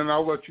 And then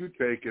I'll let you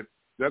take it.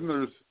 Then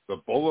there's the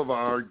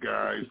Boulevard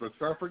guys. Let's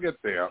not forget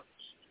that.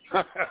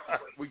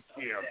 We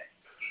can't.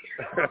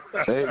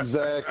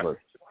 Exactly.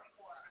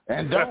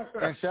 And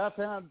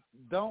Chi-Town,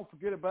 don't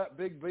forget about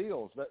Big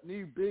Bill's, that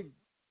new big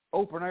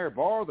open-air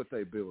bar that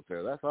they built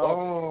there. That's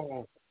all.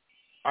 Oh,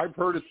 I've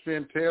heard it's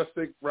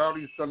fantastic.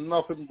 Rowdy's done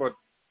nothing but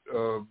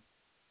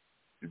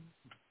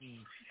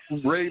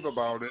rave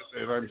about it,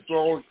 and I'm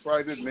so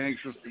excited and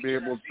anxious to be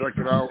able to check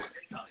it out.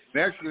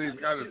 And actually, he's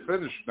got it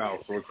finished now,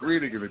 so it's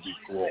really going to be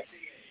cool.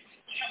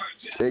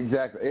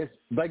 Exactly.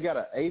 They got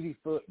an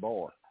 80-foot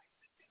bar.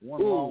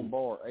 One long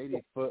bar,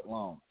 80 foot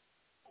long.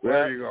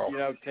 There you go. You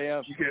know,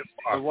 Tim, You get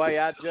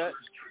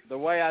the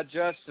way I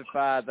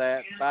justify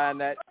that, buying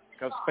that,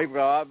 because people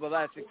go, oh, well,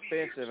 that's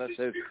expensive. I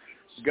said,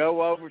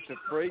 go over to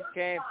free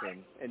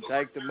camping and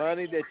take the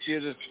money that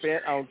you'd have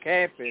spent on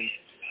camping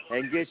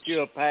and get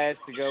you a pass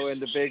to go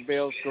into Big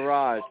Bill's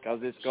garage, because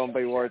it's going to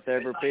be worth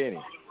every penny.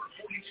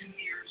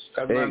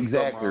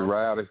 Exactly,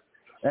 Rowdy.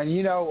 And,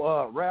 you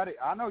know, Rowdy,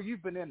 I know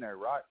you've been in there,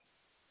 right?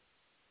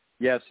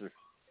 Yes, sir.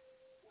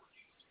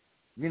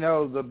 You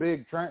know, the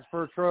big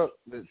transfer truck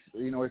that's,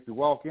 you know, if you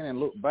walk in and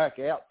look back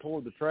out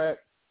toward the track,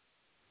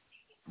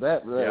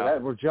 that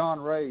was John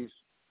Ray's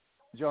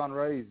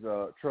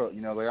truck.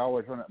 You know, they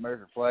always run that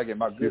American flag, and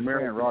my good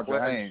friend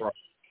Roger Haynes.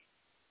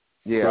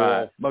 Yeah,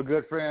 right. my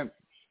good friend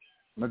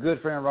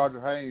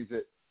Roger Haynes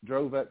that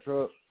drove that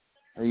truck,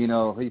 you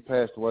know, he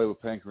passed away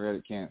with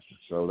pancreatic cancer.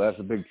 So that's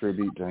a big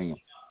tribute to him.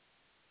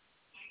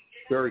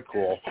 Very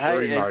cool.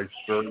 Very nice.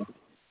 Very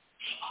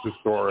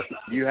historic.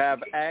 You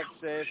have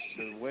access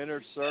to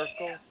Winner's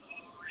Circle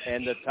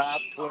and the top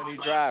 20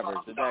 drivers.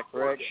 Is that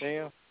correct,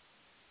 Tim?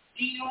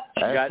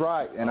 That's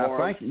right. And I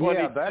think,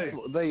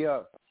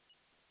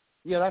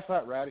 that's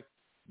right, Rowdy.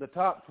 The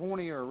top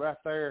 20 are right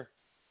there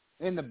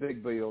in the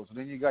big bills. And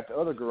then you got the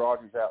other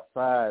garages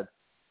outside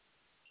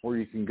where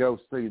you can go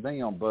see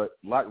them. But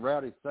like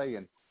Rowdy's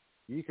saying,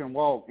 you can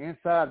walk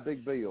inside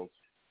big bills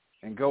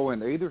and go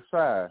in either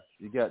side.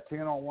 You got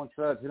 10 on one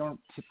side, 10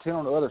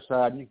 on the other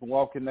side, and you can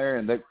walk in there.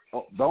 And the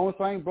only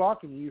thing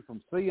blocking you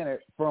from seeing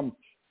it from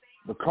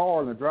the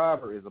car and the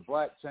driver is a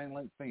black chain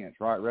link fence,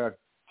 right, Rowdy?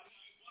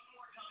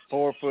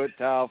 4-foot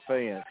tall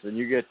fence, and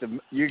you get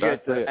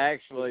to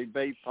actually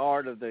be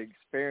part of the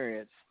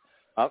experience.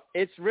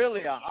 It's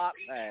really a hot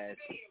pass.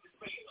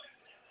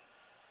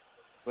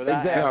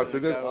 Without having to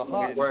go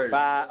and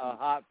buy a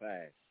hot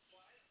pass.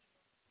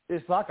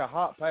 It's like a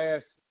hot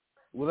pass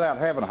without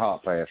having a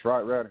hot pass,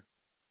 right, Rowdy?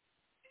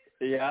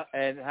 Yeah,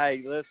 and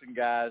hey, listen,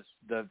 guys,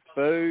 the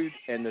food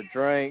and the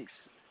drinks.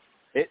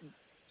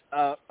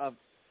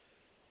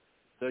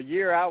 The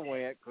year I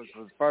went, because it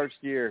was the first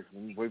year,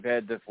 and we've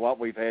had what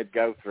we've had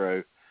go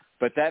through.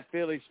 But that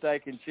Philly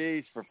steak and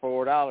cheese for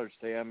 $4,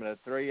 Tim, and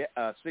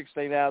a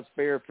 16-ounce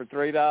beer for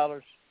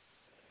 $3.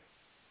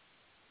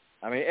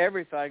 I mean,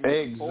 everything was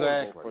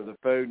affordable for the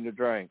food and the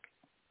drink.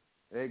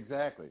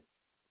 Exactly.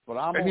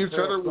 But you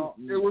said it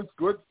was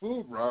good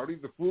food, Rowdy.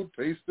 The food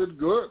tasted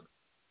good.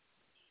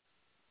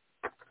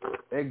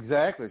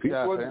 Exactly.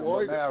 People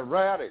enjoyed it. Now,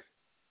 Rowdy,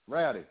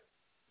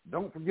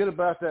 don't forget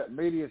about that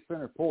media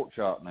center pork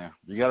chop now.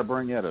 You got to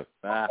bring that up.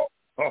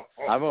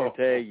 I'm going to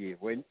tell you,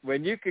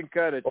 when you can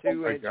cut a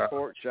 2-inch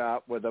pork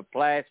chop with a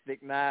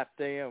plastic knife,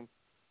 Tim,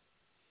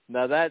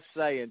 now that's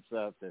saying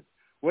something.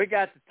 We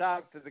got to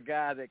talk to the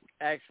guy that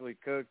actually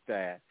cooked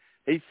that.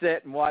 He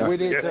sat and watched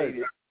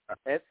it.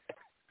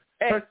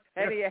 And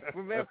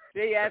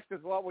he asked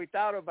us what we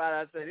thought about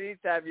it. I said,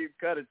 anytime you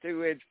cut a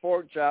 2-inch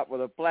pork chop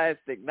with a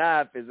plastic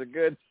knife is a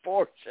good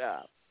pork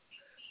chop.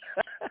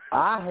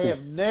 I have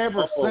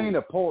never seen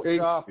a pork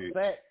chop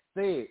that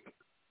thick,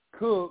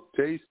 cooked,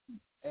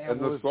 and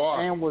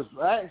was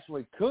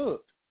actually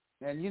cooked.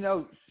 And you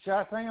know,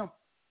 Chi-Town,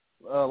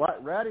 like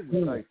Rowdy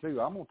would say too.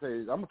 I'm gonna tell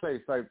you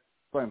the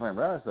same thing.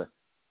 Rowdy said,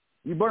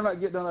 you better not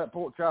get done that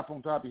pork chop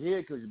on top of your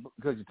head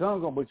because your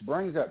tongue's gonna beat your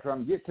brains out trying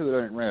to get to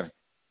it, ain't Rowdy?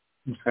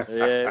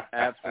 Yeah,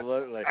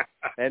 absolutely.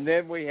 And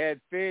then we had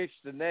fish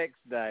the next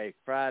day,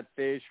 fried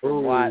fish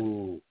from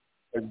White.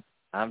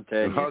 I'm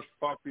telling you, hush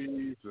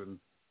puppies and.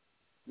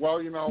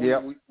 Well, you know,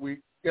 we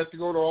get to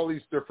go to all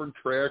these different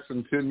tracks,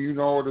 and Tim, you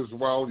know it as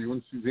well. You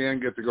and Suzanne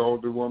get to go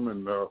to them,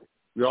 and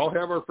we all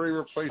have our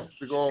favorite places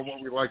to go and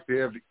what we like to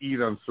have to eat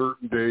on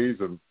certain days.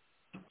 And,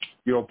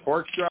 you know,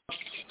 Pork Chop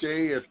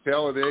Day at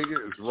Talladega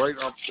is right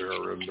up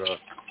there, and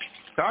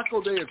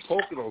Taco Day at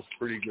Pocono's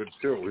pretty good,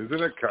 too.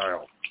 Isn't it,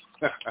 Kyle?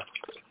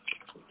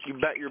 You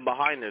bet you're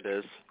behind it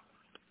is.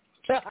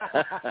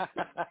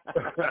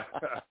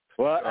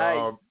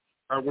 Well,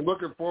 we're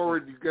looking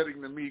forward to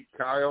getting to meet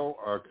Kyle.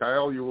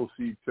 Kyle, you will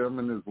see Tim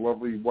and his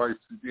lovely wife,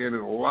 Suzanne,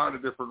 in a lot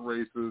of different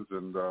races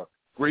and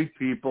great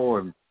people.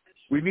 And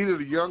we needed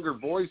a younger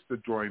voice to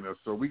join us.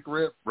 So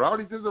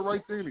Rowdy did the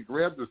right thing. He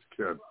grabbed this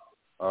kid.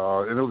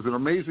 And it was an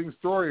amazing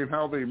story and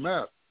how they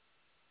met.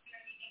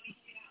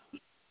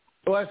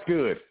 Well, that's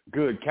good.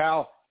 Good.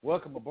 Kyle,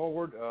 welcome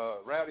aboard.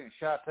 Rowdy and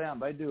Chi-Town,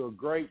 they do a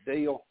great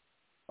deal.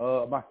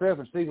 Myself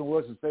and Stephen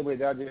Wilson,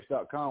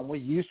 SpeedwayDigest.com, we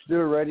used to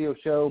do a radio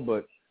show,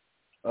 but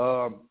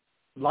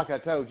like I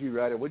told you,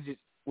 Rowdy, we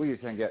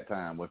just ain't got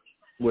time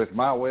with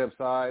my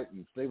website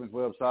and Stephen's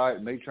website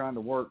and me trying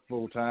to work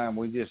full time.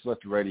 We just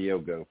let the radio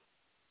go.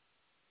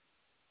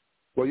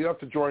 Well, you have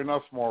to join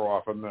us more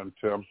often then,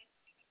 Tim.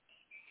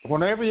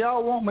 Whenever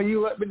y'all want me,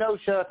 you let me know,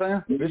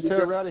 Chi-Town. Just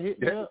tell Rowdy hit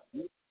me up.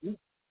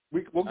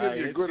 We'll give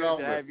you a good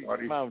outlet,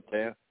 buddy. Come on,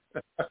 Tim.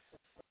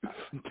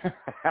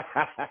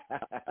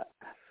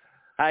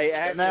 Hey,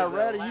 after now, the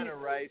Rowdy, Atlanta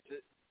race,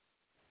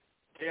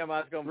 Tim, I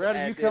was going to Rowdy,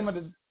 you coming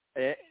to?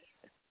 I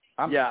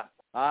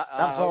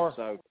hope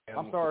so.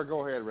 I'm sorry.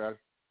 Go ahead, Rowdy.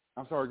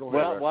 I'm sorry. Go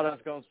ahead. Well, what I was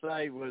going to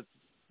say was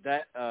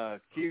that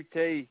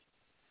QT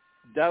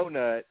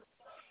donut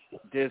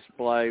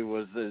display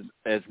was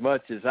as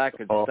much as I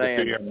could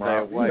stand and stay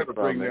away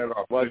from it.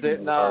 Was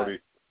it not?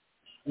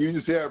 You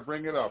just had to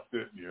bring it up,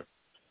 didn't you?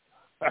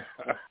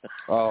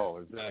 Oh,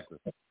 exactly.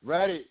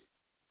 Rowdy,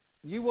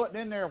 you wasn't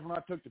in there when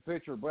I took the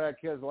picture of Brad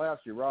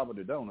Keselowski robbing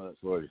the donuts,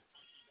 were you?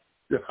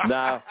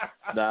 No.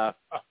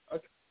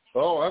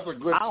 Oh, that's a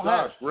good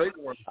shot. Great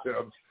one,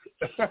 Tim.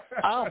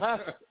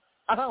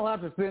 I'll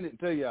have to send it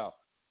to y'all.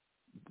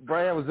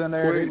 Brad was in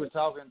there. He was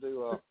talking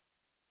to,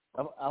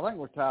 I think it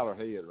was Tyler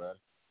Head,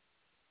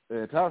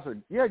 right? Tyler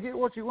said, "Yeah, get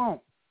what you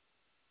want."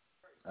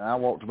 And I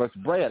walked to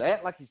Brad,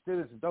 act like he's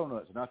stealing some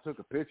donuts, and I took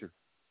a picture.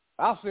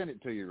 I'll send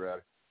it to you,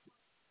 Rowdy.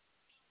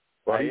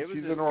 Well, it was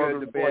just good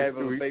to be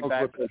able to be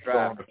back to the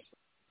driver.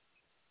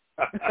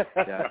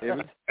 Yeah,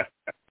 it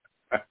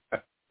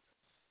was.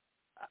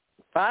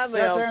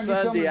 Finally, on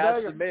Sunday,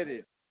 I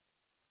submitted.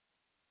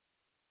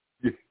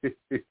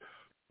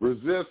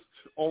 Resist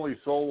only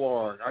so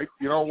long.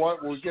 You know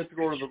what? When we get to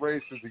go to the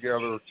races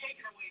together,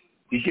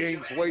 he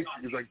gains weight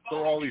because I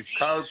throw all these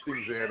carb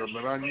things at him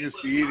that I'm used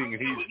to eating,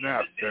 and he's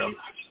not, Tim.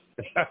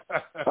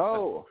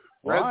 Oh.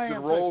 Breads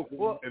and rolls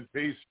and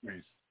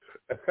pastries.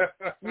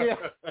 Yeah.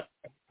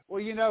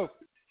 Well,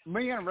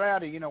 me and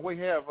Rowdy, we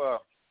have,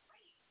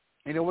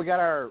 we got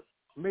our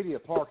media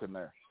parking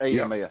there,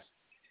 AMS. Yep.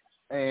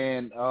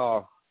 And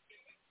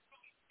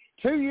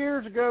 2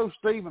 years ago,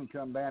 Stephen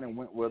come down and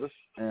went with us.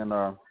 And,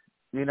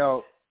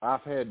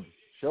 I've had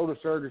shoulder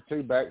surgery,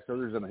 2 back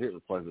surgeries, and a hip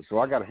replacement. So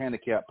I got a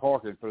handicap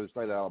parking for the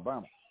state of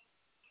Alabama.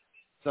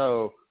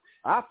 So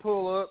I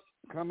pull up,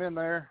 come in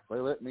there. They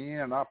let me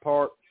in. I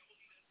park.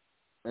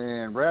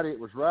 And, Rowdy, it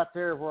was right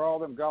there where all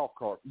them golf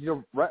carts,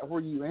 right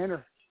where you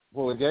enter,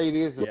 where the gate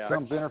is that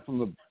comes in from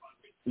the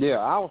 – yeah,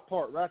 I was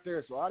parked right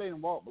there, so I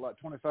didn't walk but like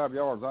 25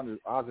 yards under.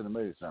 I was in the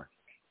media center.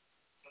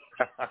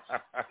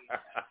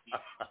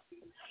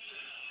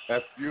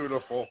 That's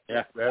beautiful.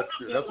 Yeah, that's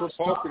what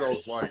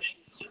Pocono's like.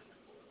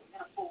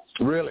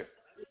 Really?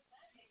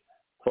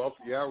 Well,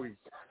 yeah, we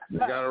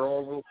got our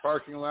own little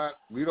parking lot.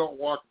 We don't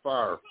walk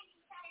far.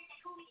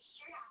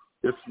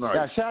 It's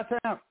nice. Yeah,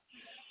 Chi-Town.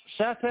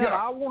 Yeah.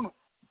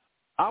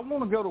 I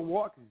want to go to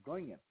Watkins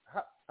Glen.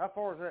 How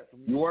far is that from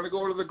you? You want to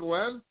go to the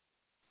Glen?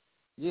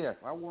 Yes,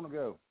 I want to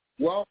go.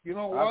 Well, you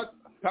know what,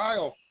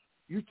 Kyle,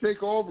 you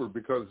take over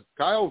because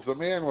Kyle's the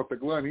man with the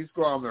Glen. He's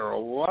gone there a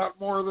lot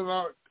more than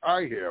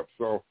I have.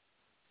 So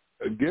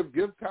give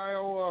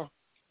Kyle,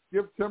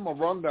 give Tim a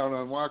rundown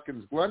on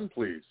Watkins Glen,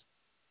 please.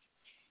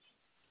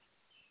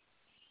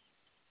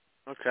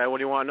 Okay, what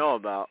do you want to know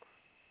about?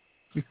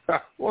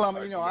 Well, I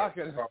mean,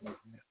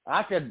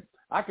 I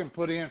can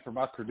put in for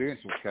my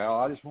credentials, Kyle.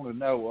 I just want to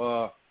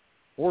know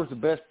where's the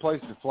best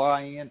place to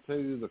fly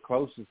into, the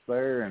closest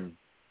there, and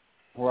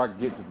where I can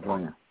get to the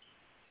Glen.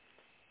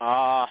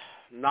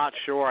 Not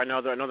sure. I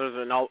know there's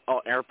an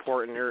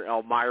airport near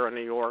Elmira,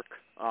 New York,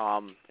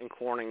 in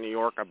Corning, New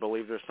York. I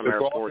believe there's some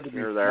airports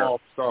near there.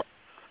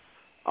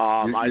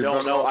 I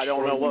don't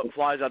know what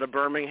flies out of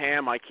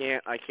Birmingham. I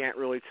can't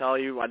really tell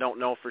you. I don't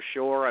know for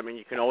sure. I mean,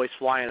 you can always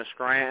fly into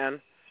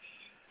Scranton,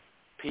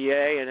 PA,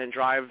 and then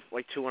drive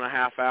like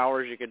 2.5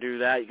 hours. You could do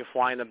that. You could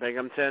fly into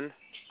Binghamton,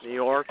 New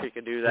York. You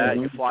could do that.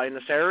 You could fly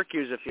into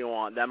Syracuse if you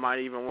want. That might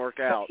even work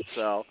out.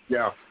 So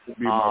yeah, it'd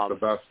be about the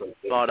best.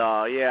 But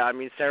yeah, I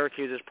mean,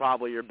 Syracuse is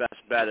probably your best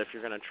bet if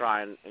you're going to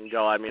try and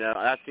go. I mean,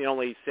 that's the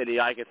only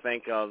city I could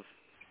think of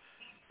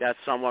that's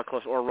somewhat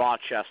close, or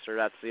Rochester.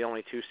 That's the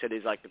only 2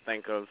 cities I could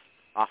think of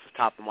off the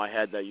top of my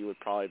head that you would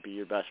probably be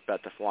your best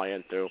bet to fly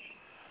into.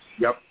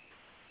 Yep.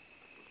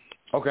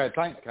 Okay,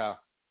 thanks, Kyle.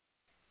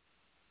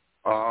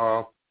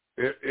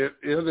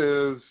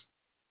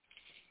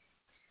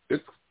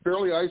 It's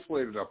fairly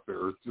isolated up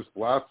there. It's just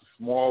lots of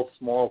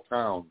small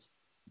towns.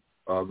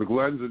 The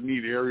Glen's a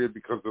neat area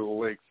because of the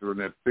lakes. They're in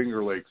that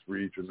Finger Lakes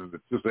region, and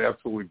it's just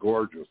absolutely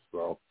gorgeous.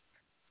 So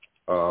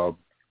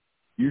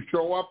you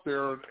show up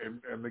there,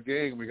 and the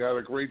gang, we got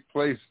a great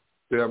place,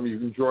 Tim. You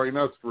can join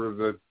us for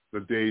the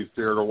days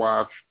there to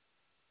watch.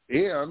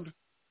 And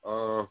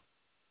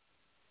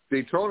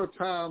Daytona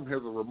Tom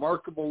has a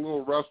remarkable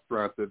little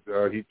restaurant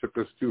that he took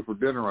us to for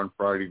dinner on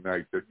Friday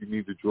night that you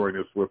need to join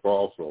us with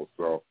also.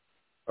 So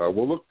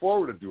we'll look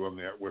forward to doing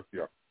that with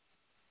you.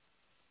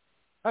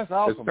 That's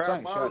awesome.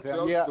 Thanks,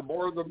 yeah. The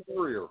more the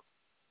merrier.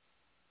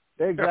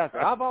 Exactly.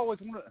 I've always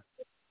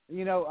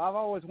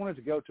wanted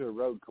to go to a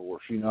road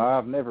course.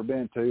 I've never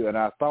been to, and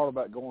I thought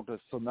about going to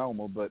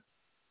Sonoma, but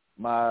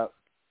my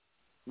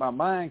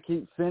mind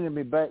keeps sending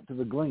me back to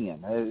the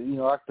Glen.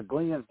 Like the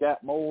Glen's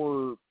got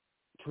more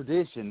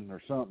tradition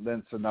or something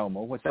than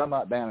Sonoma, which I'm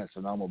not down in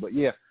Sonoma. But,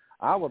 yeah,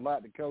 I would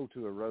like to go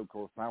to a road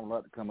course, and I would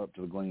like to come up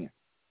to the Glen.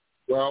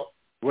 Well,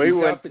 we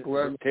went to the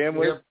Glen.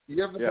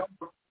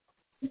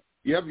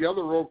 You have the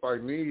other road by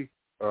me,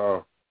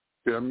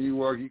 Tim.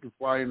 You can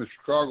fly into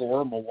Chicago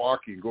or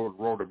Milwaukee and go to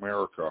Road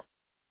America.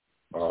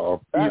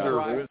 Either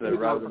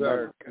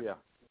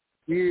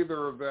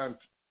event.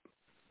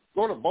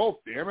 Go to both,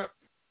 damn it.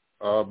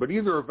 But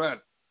either event,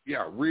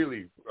 yeah,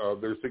 really,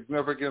 they're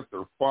significant.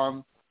 They're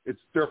fun.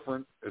 It's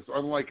different. It's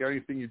unlike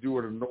anything you do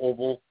at an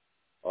oval.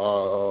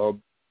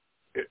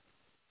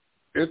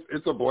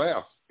 it's a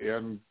blast.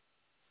 And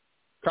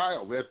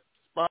Kyle, that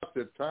spot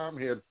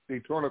that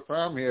Daytona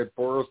Tom had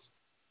for us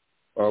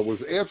was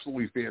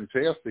absolutely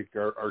fantastic.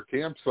 Our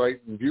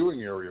campsite and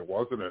viewing area,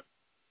 wasn't it?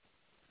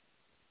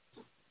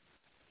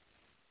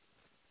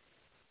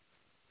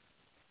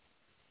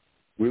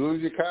 We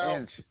lose you, Kyle?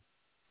 Okay.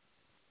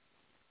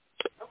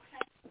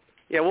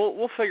 Yeah,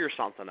 we'll figure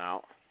something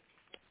out.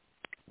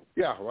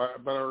 Yeah,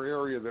 but our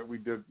area that we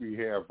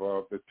have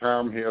that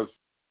Tom has.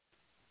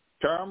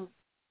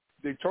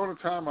 Daytona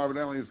Tom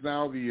evidently is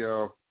now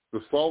the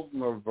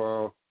Sultan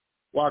of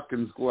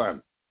Watkins Glen,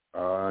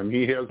 and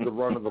he has the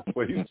run of the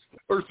place,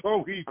 or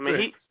so he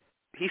thinks.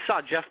 He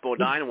saw Jeff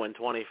Bodine win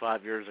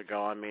 25 years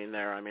ago. I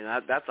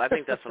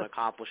think that's an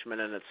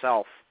accomplishment in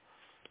itself.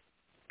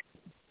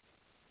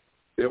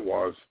 It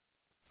was.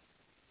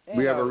 And,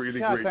 we have a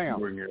really great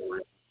viewing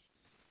area.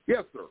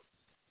 Yes, sir.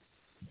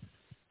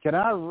 Can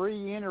I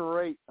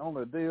reiterate on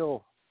the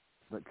deal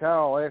that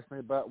Kyle asked me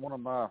about, one of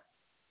my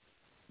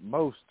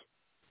most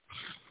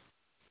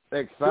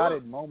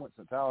excited moments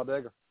at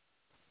Talladega?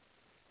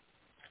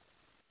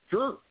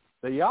 Sure.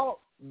 Do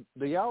y'all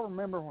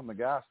remember when the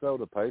guy stole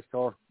the pace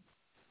car?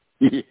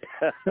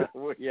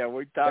 Yeah,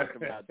 we talked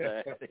about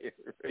that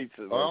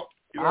recently. Well,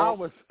 I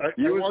was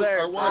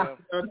there. I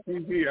watched it on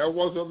TV. I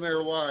wasn't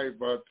there live,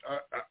 but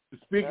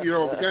speaking,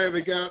 the guy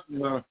they got in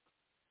the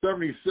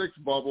 '76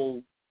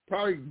 bubble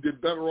probably did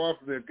better off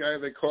than that guy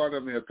they caught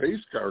on that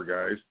pace car,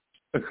 guys.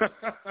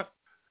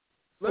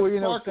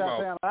 Let's talk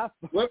about.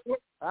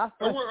 I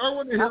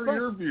want to hear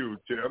your view,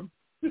 Tim.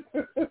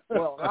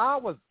 Well, I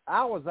was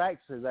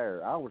actually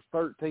there. I was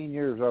 13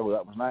 years old.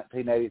 That was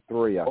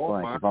 1983, I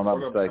think, if I'm not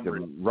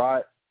mistaken.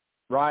 Right,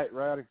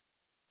 Rowdy?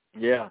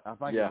 Yeah. I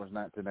think it was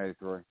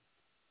 1983.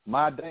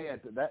 My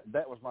dad,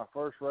 that was my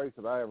first race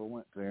that I ever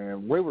went to,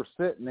 and we were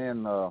sitting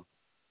in. Don't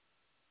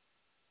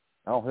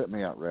hit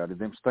me out, Rowdy.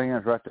 Them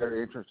stands right there,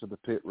 the entrance to the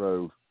pit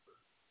road,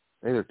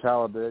 either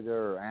Talladega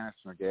or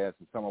Anderson or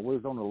Gadsden. We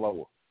was on the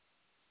lower,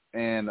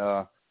 and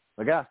the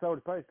guy stole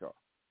the pace car.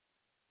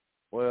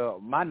 Well,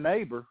 my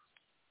neighbor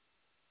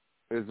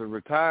is a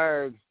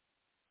retired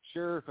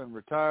sheriff and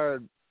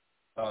retired,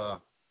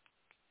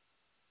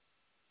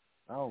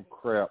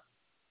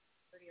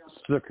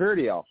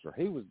 security officer.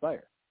 He was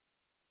there.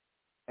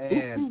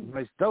 And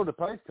when they stole the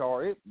pace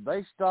car,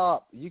 they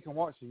stopped. You can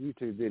watch the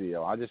YouTube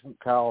video. I just want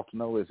Kyle to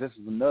know this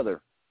is another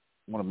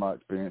one of my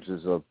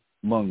experiences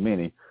among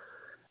many.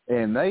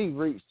 And they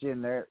reached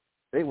in there.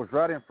 It was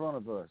right in front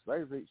of us.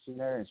 They reached in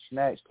there and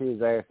snatched his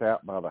ass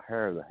out by the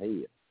hair of the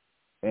head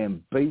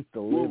and beat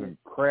the living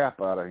crap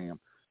out of him.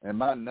 And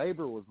my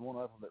neighbor was one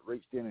of them that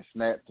reached in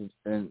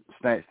and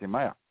snatched him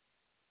out.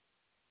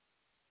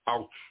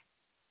 Ouch.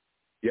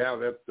 Yeah,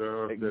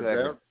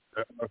 exactly.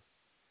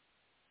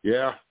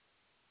 Yeah.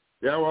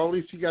 Yeah, well, at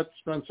least he got to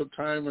spend some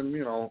time in,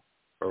 a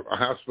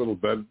hospital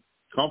bed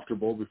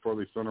comfortable before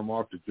they sent him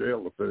off to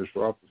jail to finish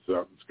off the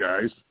sentence,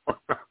 guys.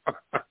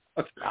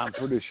 I'm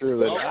pretty sure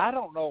that I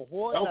don't know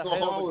what alcohol the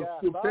hell and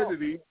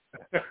stupidity.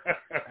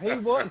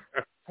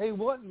 He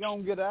wasn't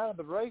going to get out of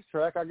the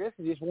racetrack. I guess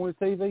he just wanted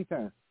TV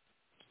time.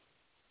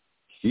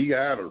 He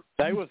got her.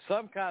 There was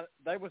some kind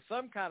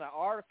of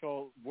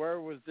article.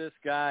 Where was this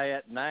guy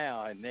at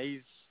now? And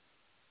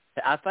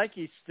I think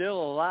he's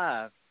still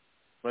alive,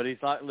 but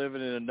he's like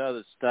living in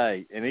another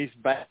state, and he's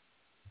back.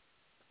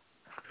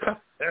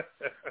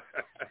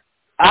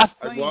 I've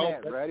seen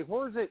that, Rowdy.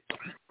 Where's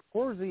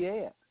he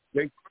at?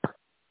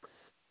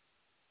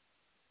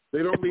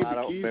 They don't need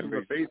the keys in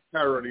the base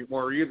car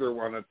anymore either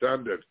when it's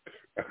ended.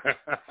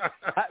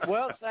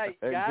 Well, say,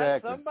 guys,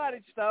 exactly.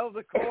 Somebody stole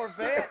the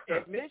Corvette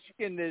at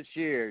Michigan this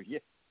year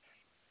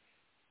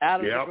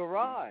out of the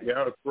garage.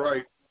 Yeah, that's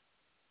right.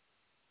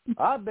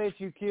 I bet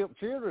you Kip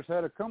Childress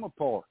had a come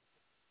apart.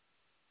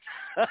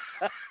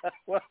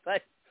 Well,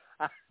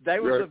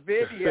 there was a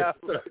video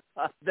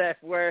of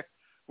that where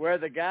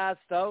the guy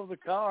stole the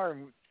car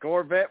and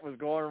Corvette was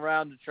going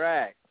around the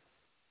track.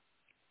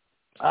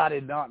 I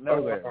did not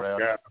know that,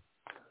 Rowdy.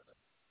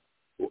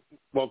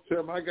 Well,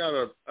 Tim, I got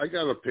a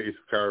pace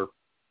car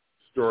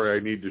story I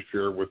need to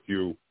share with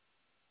you.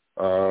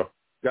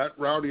 Got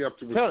Rowdy up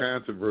to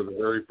Wisconsin for the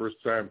very first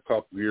time a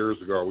couple of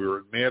years ago. We were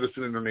at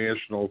Madison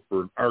International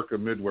for an ARCA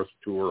Midwest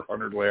Tour,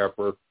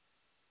 100-lapper.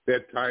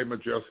 That Ty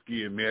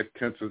Majeski and Matt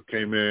Kenseth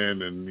came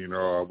in, and,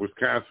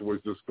 Wisconsin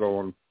was just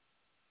going.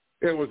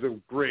 It was a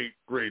great,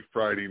 great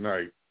Friday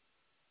night.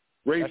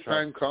 Race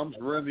time comes,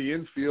 we're in the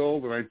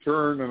infield, and I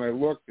turn and I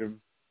look,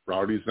 and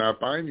Rowdy's not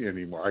by me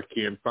anymore. I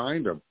can't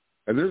find him.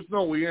 And there's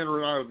no way in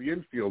or out of the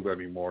infield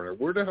anymore. And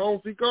where the hell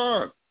is he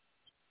gone?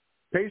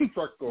 Pace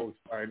truck goes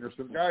by, and there's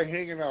some guy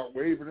hanging out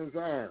waving his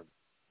arm.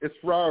 It's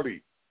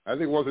Rowdy. I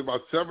think it was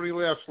about 70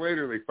 laps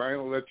later they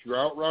finally let you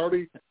out,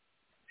 Rowdy.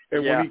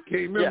 And when he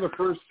came in the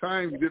first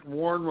time, you didn't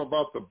warn him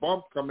about the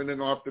bump coming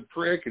in off the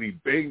track, and he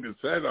banged his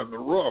head on the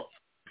roof.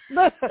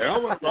 And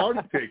I'll let Rowdy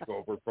take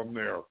over from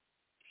there.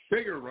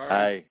 Take it,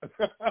 Rowdy.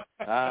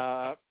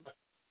 Hey,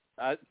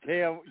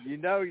 Tim,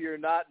 you're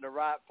not in the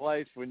right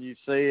place when you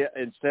see,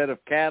 instead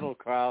of cattle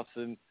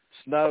crossing,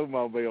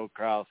 snowmobile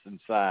crossing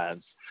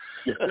signs.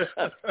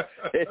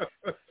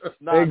 It's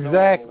not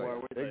exactly.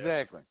 Exactly.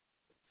 Exactly.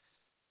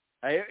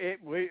 Hey,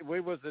 we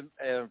was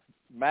in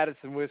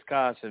Madison,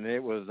 Wisconsin.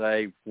 It was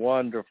a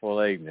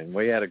wonderful evening.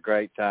 We had a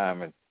great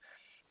time. And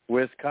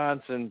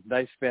Wisconsin,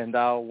 they spend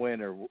all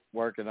winter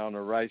working on the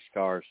race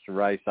cars to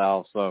race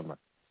all summer.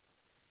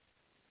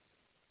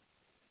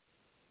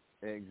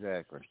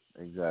 Exactly.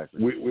 We got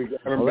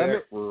them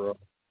back for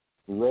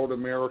Road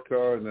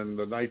America, and then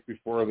the night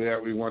before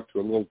that, we went to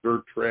a little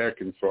dirt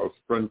track and saw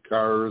sprint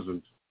cars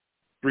and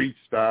street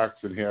stocks,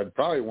 and had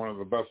probably one of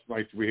the best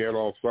nights we had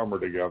all summer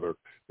together.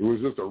 It was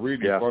just a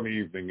really fun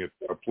evening at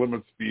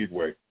Plymouth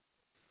Speedway.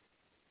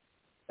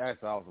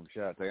 That's awesome,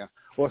 Chi-Town.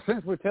 Well,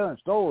 since we're telling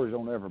stories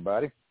on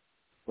everybody,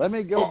 let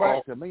me go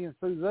back to me and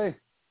Suzanne.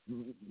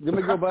 Let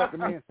me go back to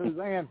me and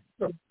Suzanne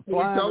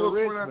flying to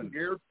Richmond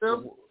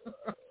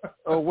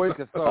a week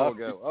or so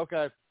ago.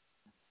 Okay.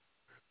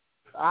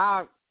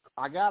 I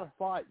got a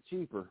flight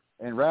cheaper,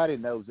 and Rowdy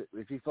knows it.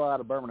 If you fly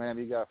to Birmingham,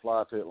 you got to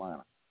fly to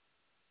Atlanta.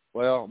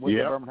 Well, went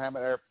to Birmingham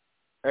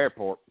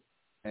Airport,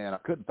 and I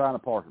couldn't find a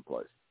parking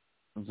place.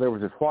 There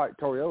was this white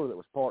Toyota that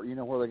was parked, you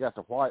know, where they got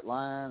the white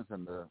lines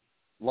and the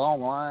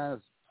long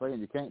lines saying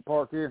you can't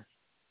park here.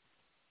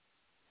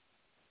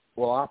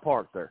 Well, I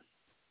parked there.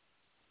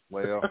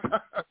 Well,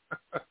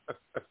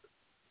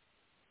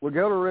 we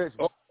go to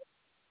Richmond,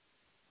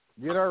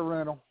 get our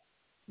rental,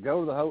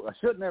 go to the hotel. I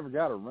should have never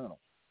got a rental.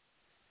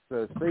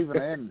 So Stephen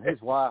and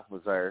his wife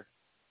was there.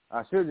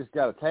 I should have just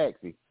got a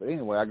taxi. But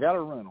anyway, I got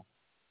a rental.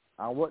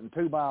 I wasn't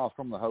 2 miles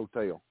from the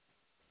hotel.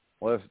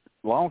 Well,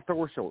 long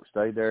story short,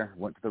 stayed there,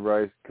 went to the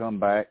race, come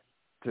back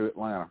to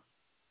Atlanta.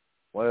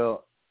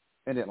 Well,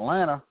 in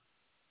Atlanta,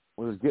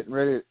 we was getting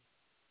ready.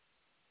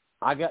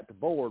 I got the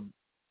board.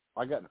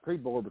 I got the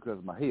pre-board because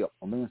of my hip.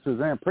 Well, me and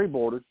Suzanne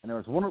pre-boarded, and there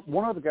was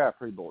one other guy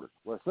pre-boarded.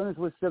 Well, as soon as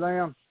we sit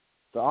down,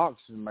 the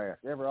oxygen mask,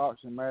 every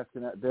oxygen mask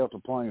in that Delta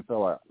plane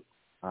fell out.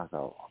 I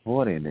thought,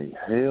 what in the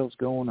hell's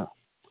going on?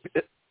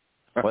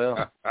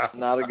 Well,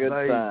 not a good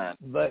sign.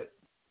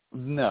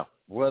 No.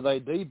 Well, they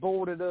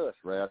deboarded us,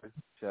 Rowdy,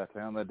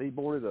 Chi-Town. They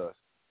deboarded us.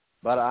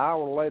 About an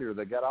hour later,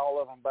 they got all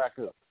of them back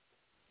up.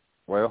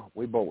 Well,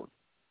 we boarded.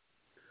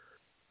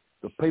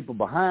 The people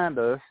behind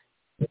us,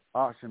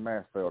 oxygen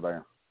mask fell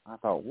down. I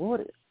thought,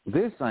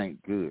 this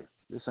ain't good.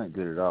 This ain't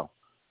good at all.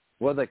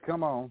 Well, they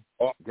come on,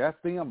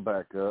 got them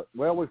back up.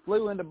 Well, we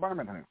flew into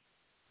Birmingham.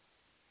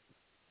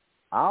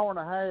 Hour and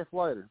a half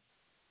later,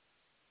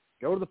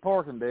 go to the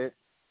parking deck,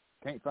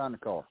 can't find the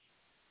car.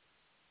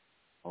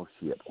 Oh,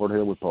 shit, where the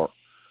hell we parked?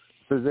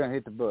 Suzanne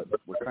hit the button.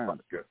 We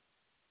found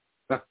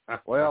it.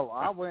 Well,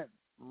 I went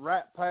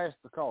right past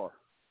the car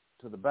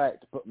to the back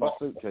to put my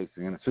suitcase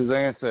in. And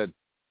Suzanne said,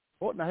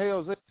 what in the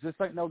hell is this? This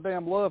ain't no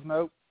damn love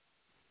note.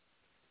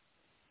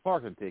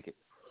 Parking ticket.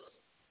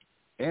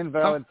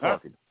 Invalid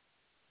parking.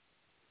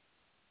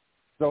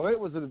 So it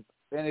was an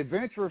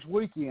adventurous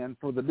weekend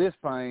for the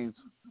Dispains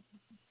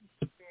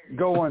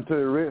going to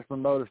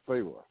Richmond Motor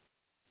Speedway.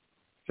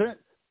 Since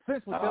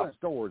we're telling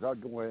stories, I'll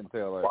go ahead and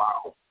tell that.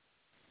 Wow.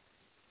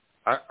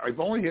 I've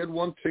only had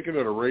one ticket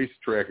at a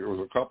racetrack. It was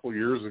a couple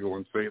years ago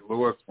in St.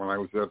 Louis when I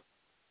was at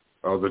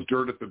the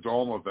Dirt at the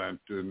Dome event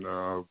in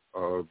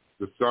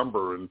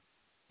December, and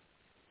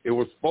it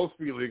was supposed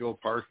to be legal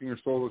parking, or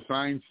so the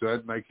sign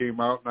said, and I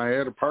came out and I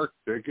had a park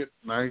ticket,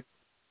 and I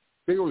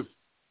think it was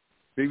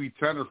maybe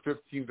 $10 or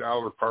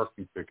 $15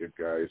 parking ticket,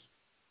 guys.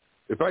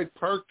 If I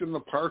parked in the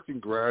parking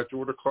garage, it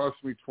would have cost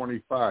me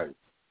 $25.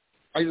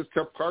 I just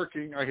kept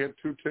parking. I had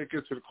 2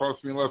 tickets. It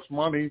cost me less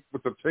money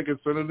with the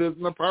tickets than it is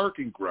in the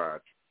parking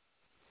garage.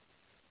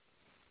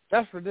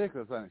 That's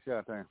ridiculous, ain't it,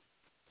 Chi-Town?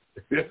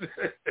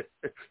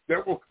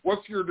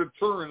 What's your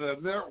deterrent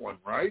on that one,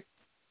 right?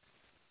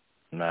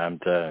 No, I'm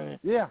telling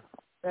you. Yeah.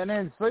 And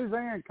then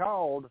Suzanne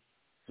called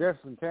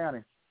Jefferson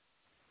County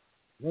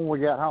when we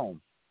got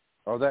home,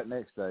 or that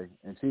next day,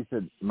 and she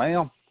said,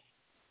 ma'am,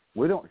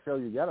 we don't show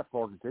you got a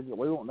parking ticket.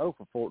 We won't know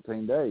for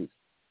 14 days.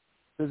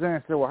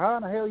 Suzanne said, well, how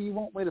in the hell you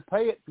want me to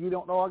pay it if you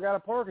don't know I got a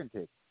parking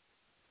ticket?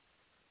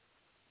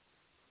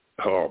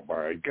 Oh,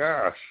 my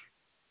gosh.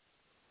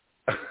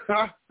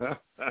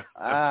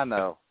 I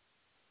know.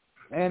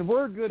 And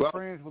we're good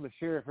friends with the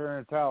sheriff here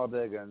in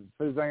Talladega, and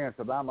Suzanne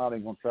said, I'm not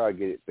even going to try to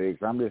get it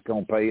fixed. I'm just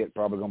going to pay it.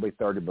 Probably going to be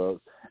 $30.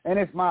 And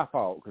it's my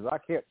fault because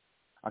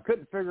I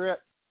couldn't figure out.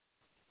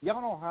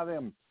 Y'all know how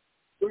the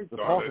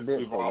parking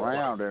decks go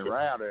round and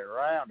round and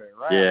round and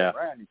round and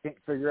round. You can't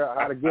figure out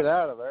how to get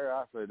out of there.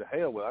 I said, the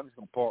hell with it. I'm just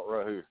going to park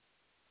right here.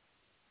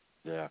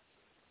 Yeah.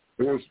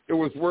 It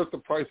was worth the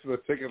price of the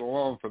ticket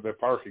alone for the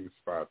parking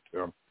spot,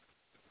 Tim.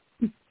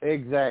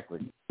 Exactly.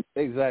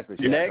 Next week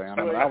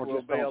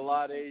will be a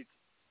lot easier.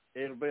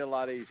 It'll be a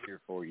lot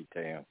easier for you,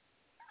 Tim.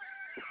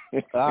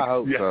 I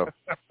hope so.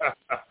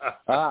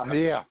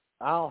 Yeah.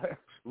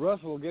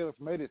 Russell will give us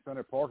media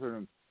center parking,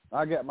 and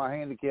I got my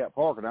handicap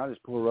parking. I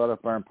just pull right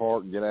up there and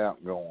park and get out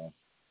and go on.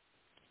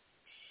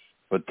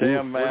 But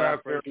Tim, man, I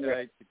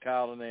appreciate you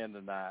calling in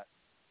tonight,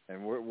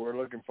 and we're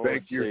looking forward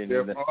to seeing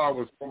you. Tim. Oh, it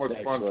was so much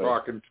fun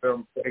talking,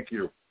 Tim. Thank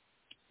you.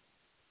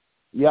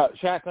 Yeah,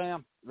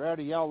 Chi-Town,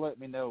 Rowdy, y'all let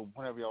me know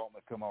whenever y'all want me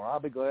to come on. I'll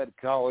be glad to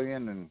call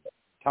in and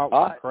talk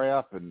some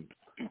crap and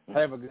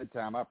have a good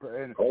time.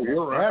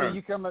 You're right.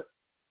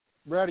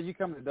 Rowdy, you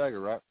come to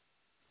Duggar, right?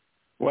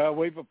 Well,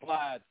 we've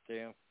applied,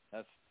 Tim.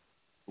 That's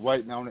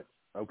waiting on it.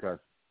 Okay.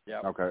 Yeah.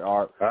 Okay.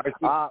 All right.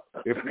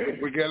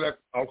 If we get it,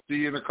 I'll see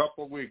you in a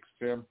couple of weeks,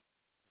 Tim.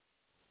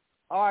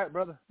 All right,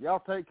 brother.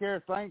 Y'all take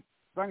care. Thanks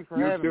for having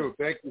me. You too.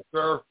 Thank you,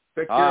 sir.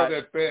 Take care of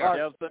that bag. Right.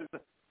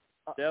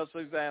 Tell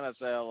Susanna I say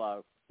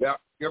hello. Yeah.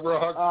 Give her a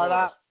hug. All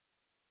right.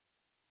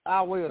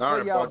 I will. All See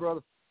right, y'all, bud.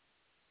 brother.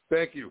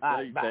 Thank you. All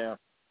right, bye. Tim.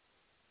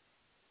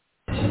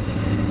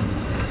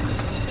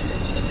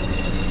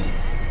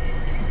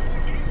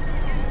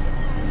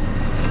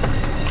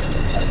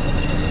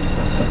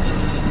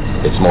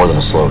 It's more than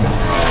a slogan.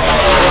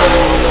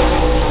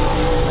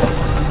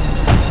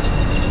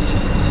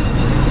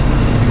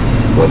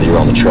 Whether you're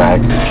on the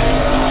track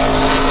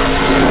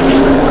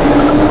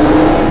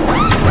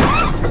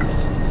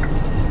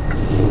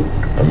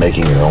or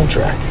making your own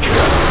track,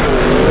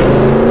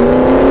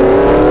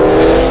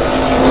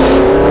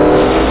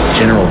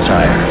 General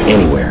Tire,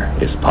 anywhere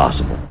is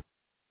possible.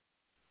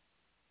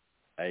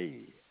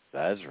 Hey,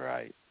 that's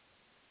right.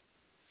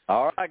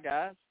 All right,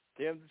 guys.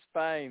 Tim to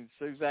Spain,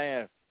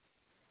 Suzanne,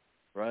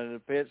 running the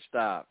pit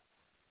stop.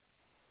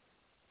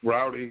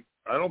 Rowdy,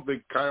 I don't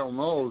think Kyle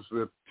knows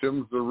that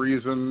Tim's the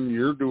reason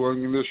you're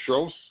doing this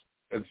show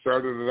and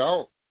started it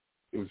out.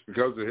 It was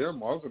because of him,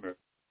 wasn't it?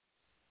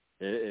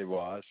 It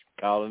was.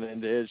 Calling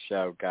into his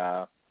show,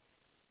 Kyle.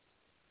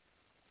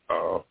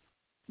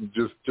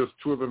 Just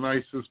two of the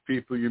nicest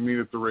people you meet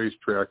at the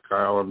racetrack,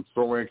 Kyle. I'm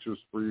so anxious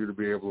for you to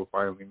be able to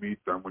finally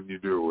meet them when you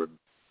do. And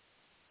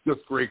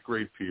just great,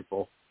 great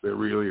people. They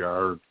really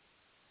are.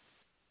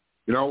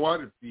 You know what?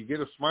 You get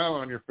a smile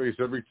on your face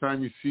every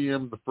time you see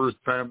him the first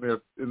time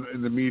that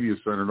in the media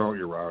center, don't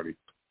you, Rowdy?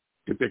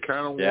 Get that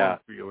kind of warm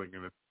feeling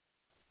in it.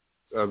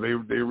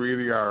 They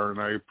really are, and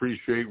I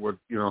appreciate what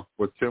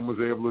Tim was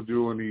able to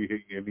do, and he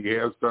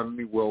has done, and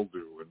he will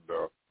do,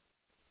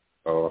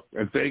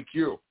 and thank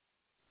you.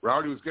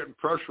 Rowdy was getting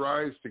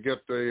pressurized to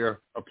get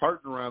a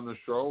partner on the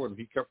show, and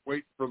he kept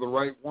waiting for the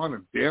right one,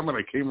 and damn it,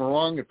 I came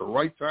along at the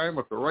right time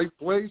at the right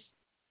place.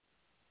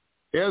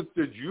 As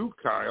did you,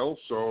 Kyle.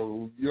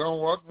 So you know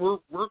what?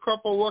 We're a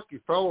couple of lucky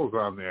fellows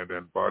on that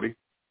end, buddy.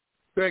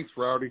 Thanks,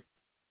 Rowdy.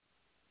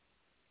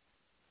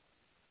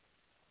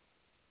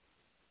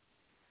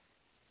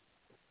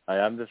 Hey,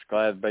 I'm just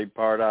glad to be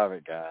part of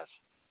it, guys.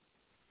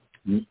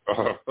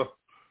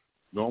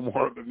 No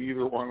more than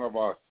either one of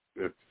us.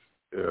 It's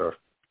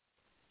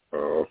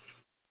the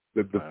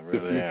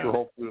future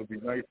hopefully will be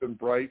nice and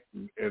bright,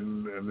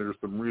 and there's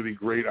some really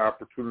great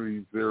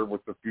opportunities there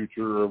with the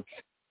future of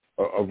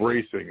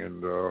racing,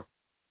 and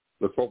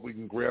let's hope we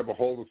can grab a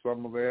hold of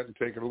some of that and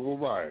take it a little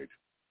ride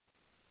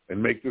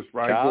and make this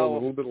ride go a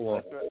little bit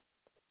longer.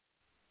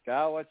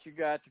 Kyle, what you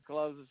got to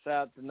close us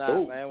out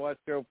tonight, man? What's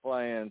your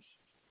plans?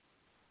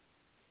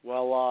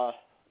 Well,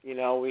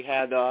 we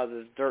had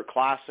the Dirt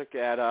Classic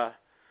at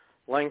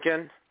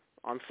Lincoln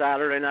on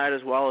Saturday night,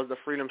 as well as the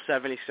Freedom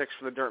 76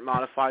 for the Dirt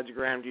Modifieds at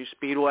Grandview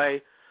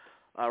Speedway.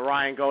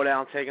 Ryan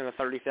Godown taking the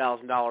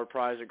 $30,000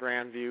 prize at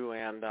Grandview,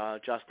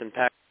 and Justin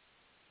Peck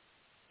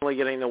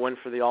getting the win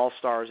for the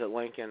All-Stars at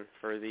Lincoln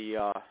for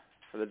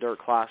the Dirt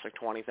Classic,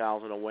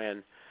 $20,000 to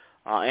win.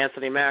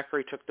 Anthony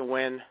Macri took the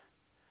win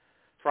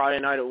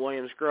Friday night at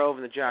Williams Grove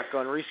in the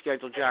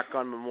rescheduled Jack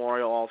Gunn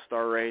Memorial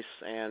All-Star race,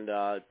 and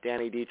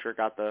Danny Dietrich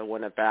got the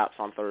win at Baps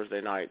on Thursday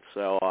night.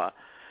 So a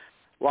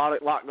lot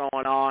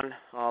going on,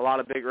 a lot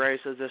of big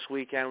races this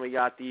weekend. We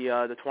got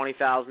the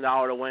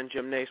 $20,000 to win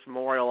Jim Nace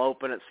Memorial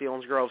Open at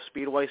Sealands Grove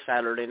Speedway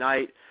Saturday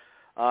night.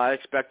 I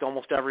expect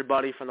almost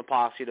everybody from the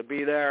posse to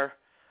be there.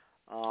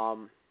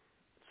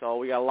 So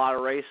we got a lot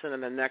of racing,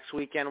 and then next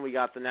weekend we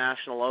got the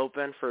National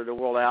Open for the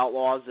World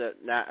Outlaws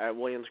at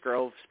Williams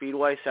Grove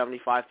Speedway,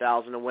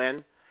 $75,000 to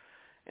win,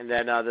 and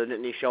then the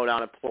Nittany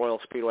Showdown at Port Royal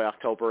Speedway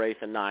October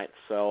 8th and 9th.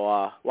 So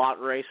a lot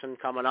of racing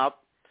coming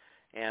up,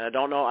 and I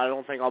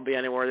don't think I'll be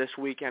anywhere this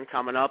weekend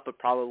coming up, but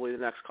probably the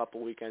next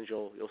couple weekends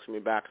you'll see me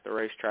back at the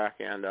racetrack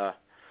and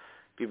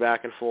be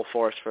back in full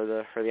force for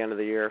the end of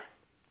the year.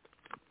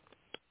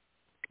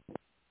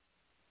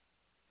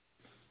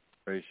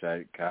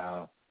 Appreciate it,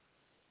 Kyle.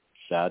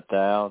 Shout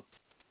out.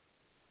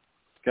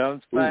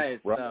 Come Space,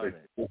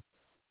 right.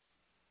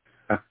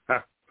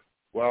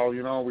 Well,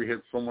 we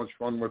had so much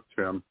fun with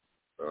Tim.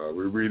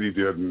 We really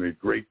did, and a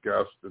great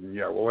guest. And,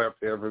 we'll have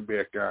to have him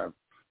back on.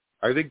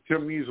 I think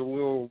Tim needs a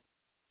little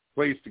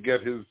place to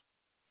get his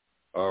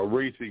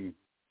racing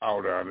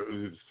out on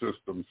his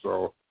system,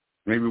 so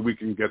maybe we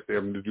can get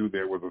them to do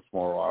that with us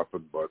more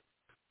often. But,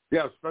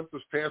 spent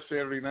this past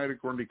Saturday night at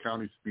Grundy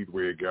County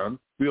Speedway again.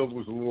 Field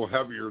was a little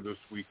heavier this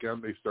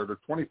weekend. They started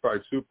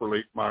 25 super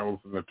late models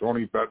in the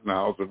Tony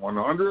Bettenhausen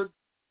 100.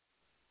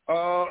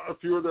 A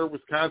few of their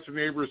Wisconsin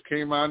neighbors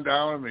came on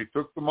down, and they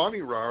took the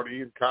money,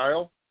 Rowdy and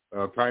Kyle.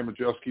 Ty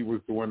Majewski was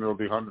the winner of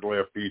the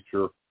 100-lap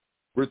feature.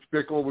 Rich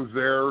Bickle was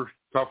there.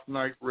 Tough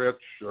night, Rich.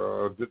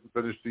 Didn't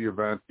finish the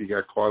event. He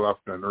got caught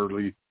up in an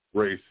early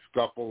race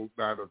scuffle,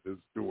 not of his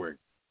doing.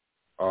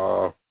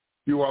 A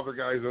few other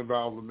guys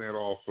involved in that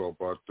also,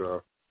 but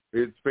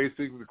it's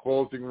basically the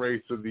closing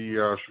race of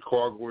the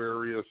Chicago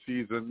area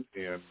season,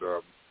 and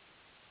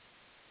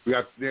we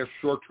got the National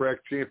Short Track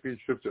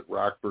Championships at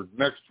Rockford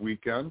next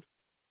weekend,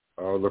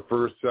 the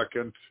first,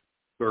 second,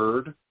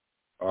 third.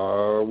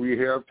 We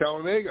have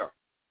Talladega,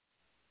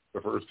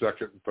 the first,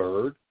 second, and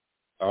third.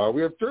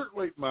 We have Dirt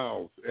Late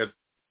Miles at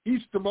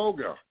East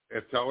Tomoga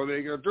at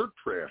Talladega Dirt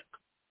Track,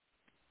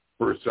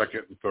 first,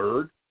 second, and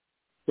third.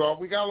 So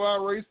we got a lot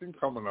of racing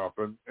coming up,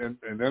 and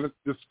then it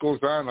just goes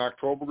on.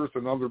 October is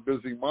another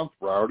busy month,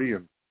 Rowdy,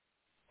 and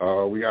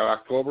we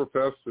got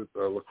Oktoberfest at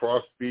La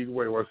Crosse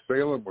Speedway, West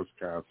Salem,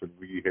 Wisconsin.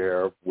 We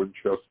have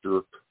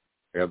Winchester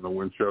and the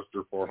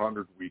Winchester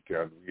 400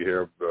 weekend. We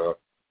have the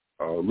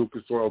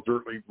Lucas Oil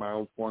Dirt Late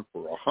Miles one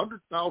for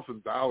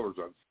 $100,000 on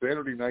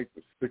Saturday night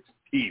the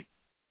 16th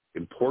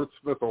in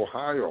Portsmouth,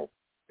 Ohio,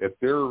 at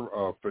their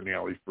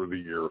finale for the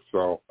year.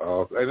 So,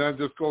 and then it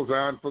just goes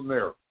on from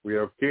there. We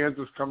have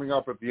Kansas coming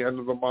up at the end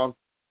of the month,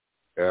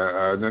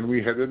 and then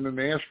we head into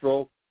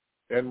Nashville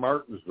and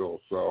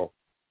Martinsville. So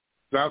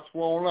that's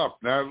swollen up.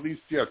 Not at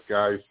least yet,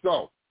 guys.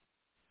 So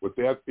with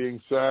that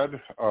being said,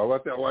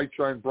 let that light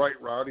shine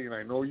bright, Rowdy, and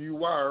I know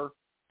you are.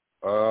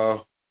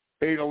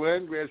 Hey to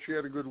Lynn, glad she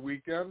had a good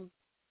weekend.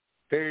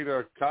 Hey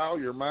to Kyle,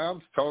 your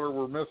mom, tell her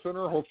we're missing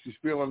her. Hope she's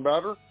feeling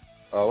better.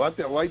 Let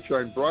that light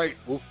shine bright.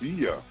 We'll see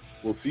you.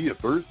 We'll see you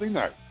Thursday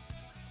night.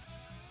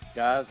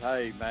 Guys,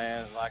 hey,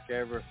 man, like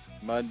every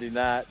Monday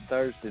night,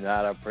 Thursday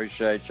night, I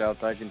appreciate y'all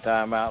taking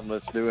time out and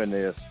let's doing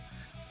this.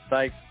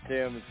 Thanks to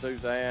Tim and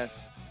Suzanne.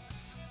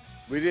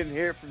 We didn't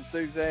hear from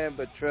Suzanne,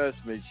 but trust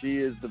me, she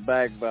is the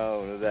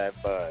backbone of that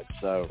bunch.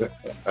 So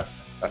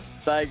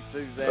thanks,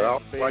 Suzanne,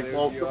 for being like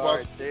who you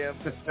are, Tim,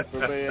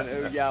 for being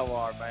who y'all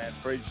are, man.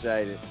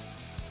 Appreciate it.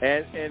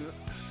 And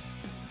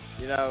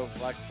you know,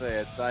 like I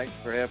said, thanks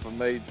for helping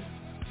me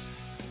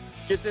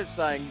get this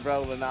thing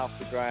rolling off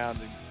the ground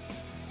and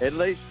at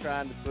least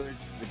trying to push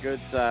the good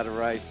side of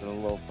racing a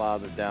little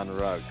farther down the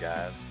road,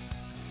 guys.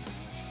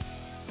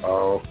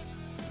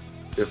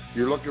 If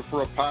you're looking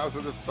for a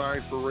positive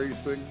side for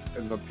racing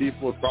and the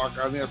people who talk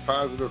on that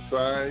positive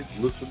side,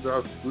 listen to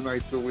us 2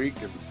 nights a week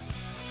and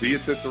see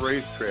us at the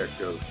racetrack.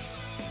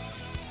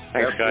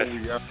 Thanks, guys.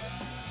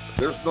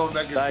 There's no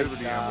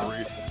negativity on the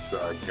racing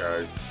side,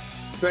 guys.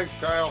 Thanks,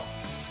 Kyle.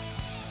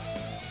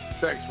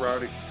 Thanks,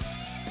 Rowdy.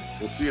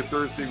 We'll see you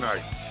Thursday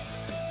night.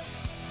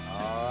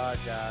 All right,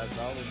 guys.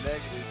 Only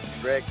negative is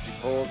you wrecked your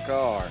poor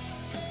car.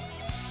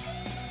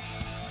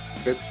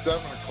 It's 7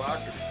 o'clock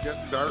and it's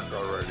getting dark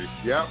already.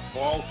 Yep,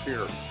 fall's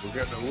here. We're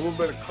getting a little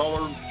bit of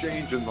color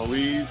change in the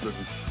leaves,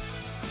 and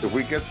if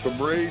we get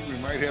some rain, we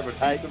might have a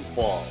decent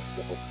fall.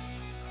 So,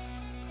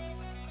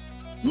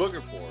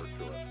 looking forward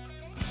to it.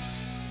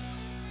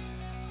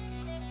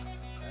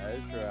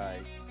 That's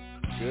right.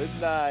 Good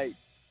night.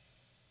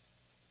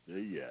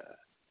 See ya.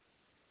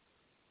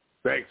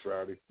 Thanks,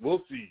 Rowdy.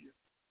 We'll see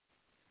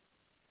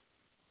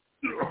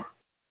you.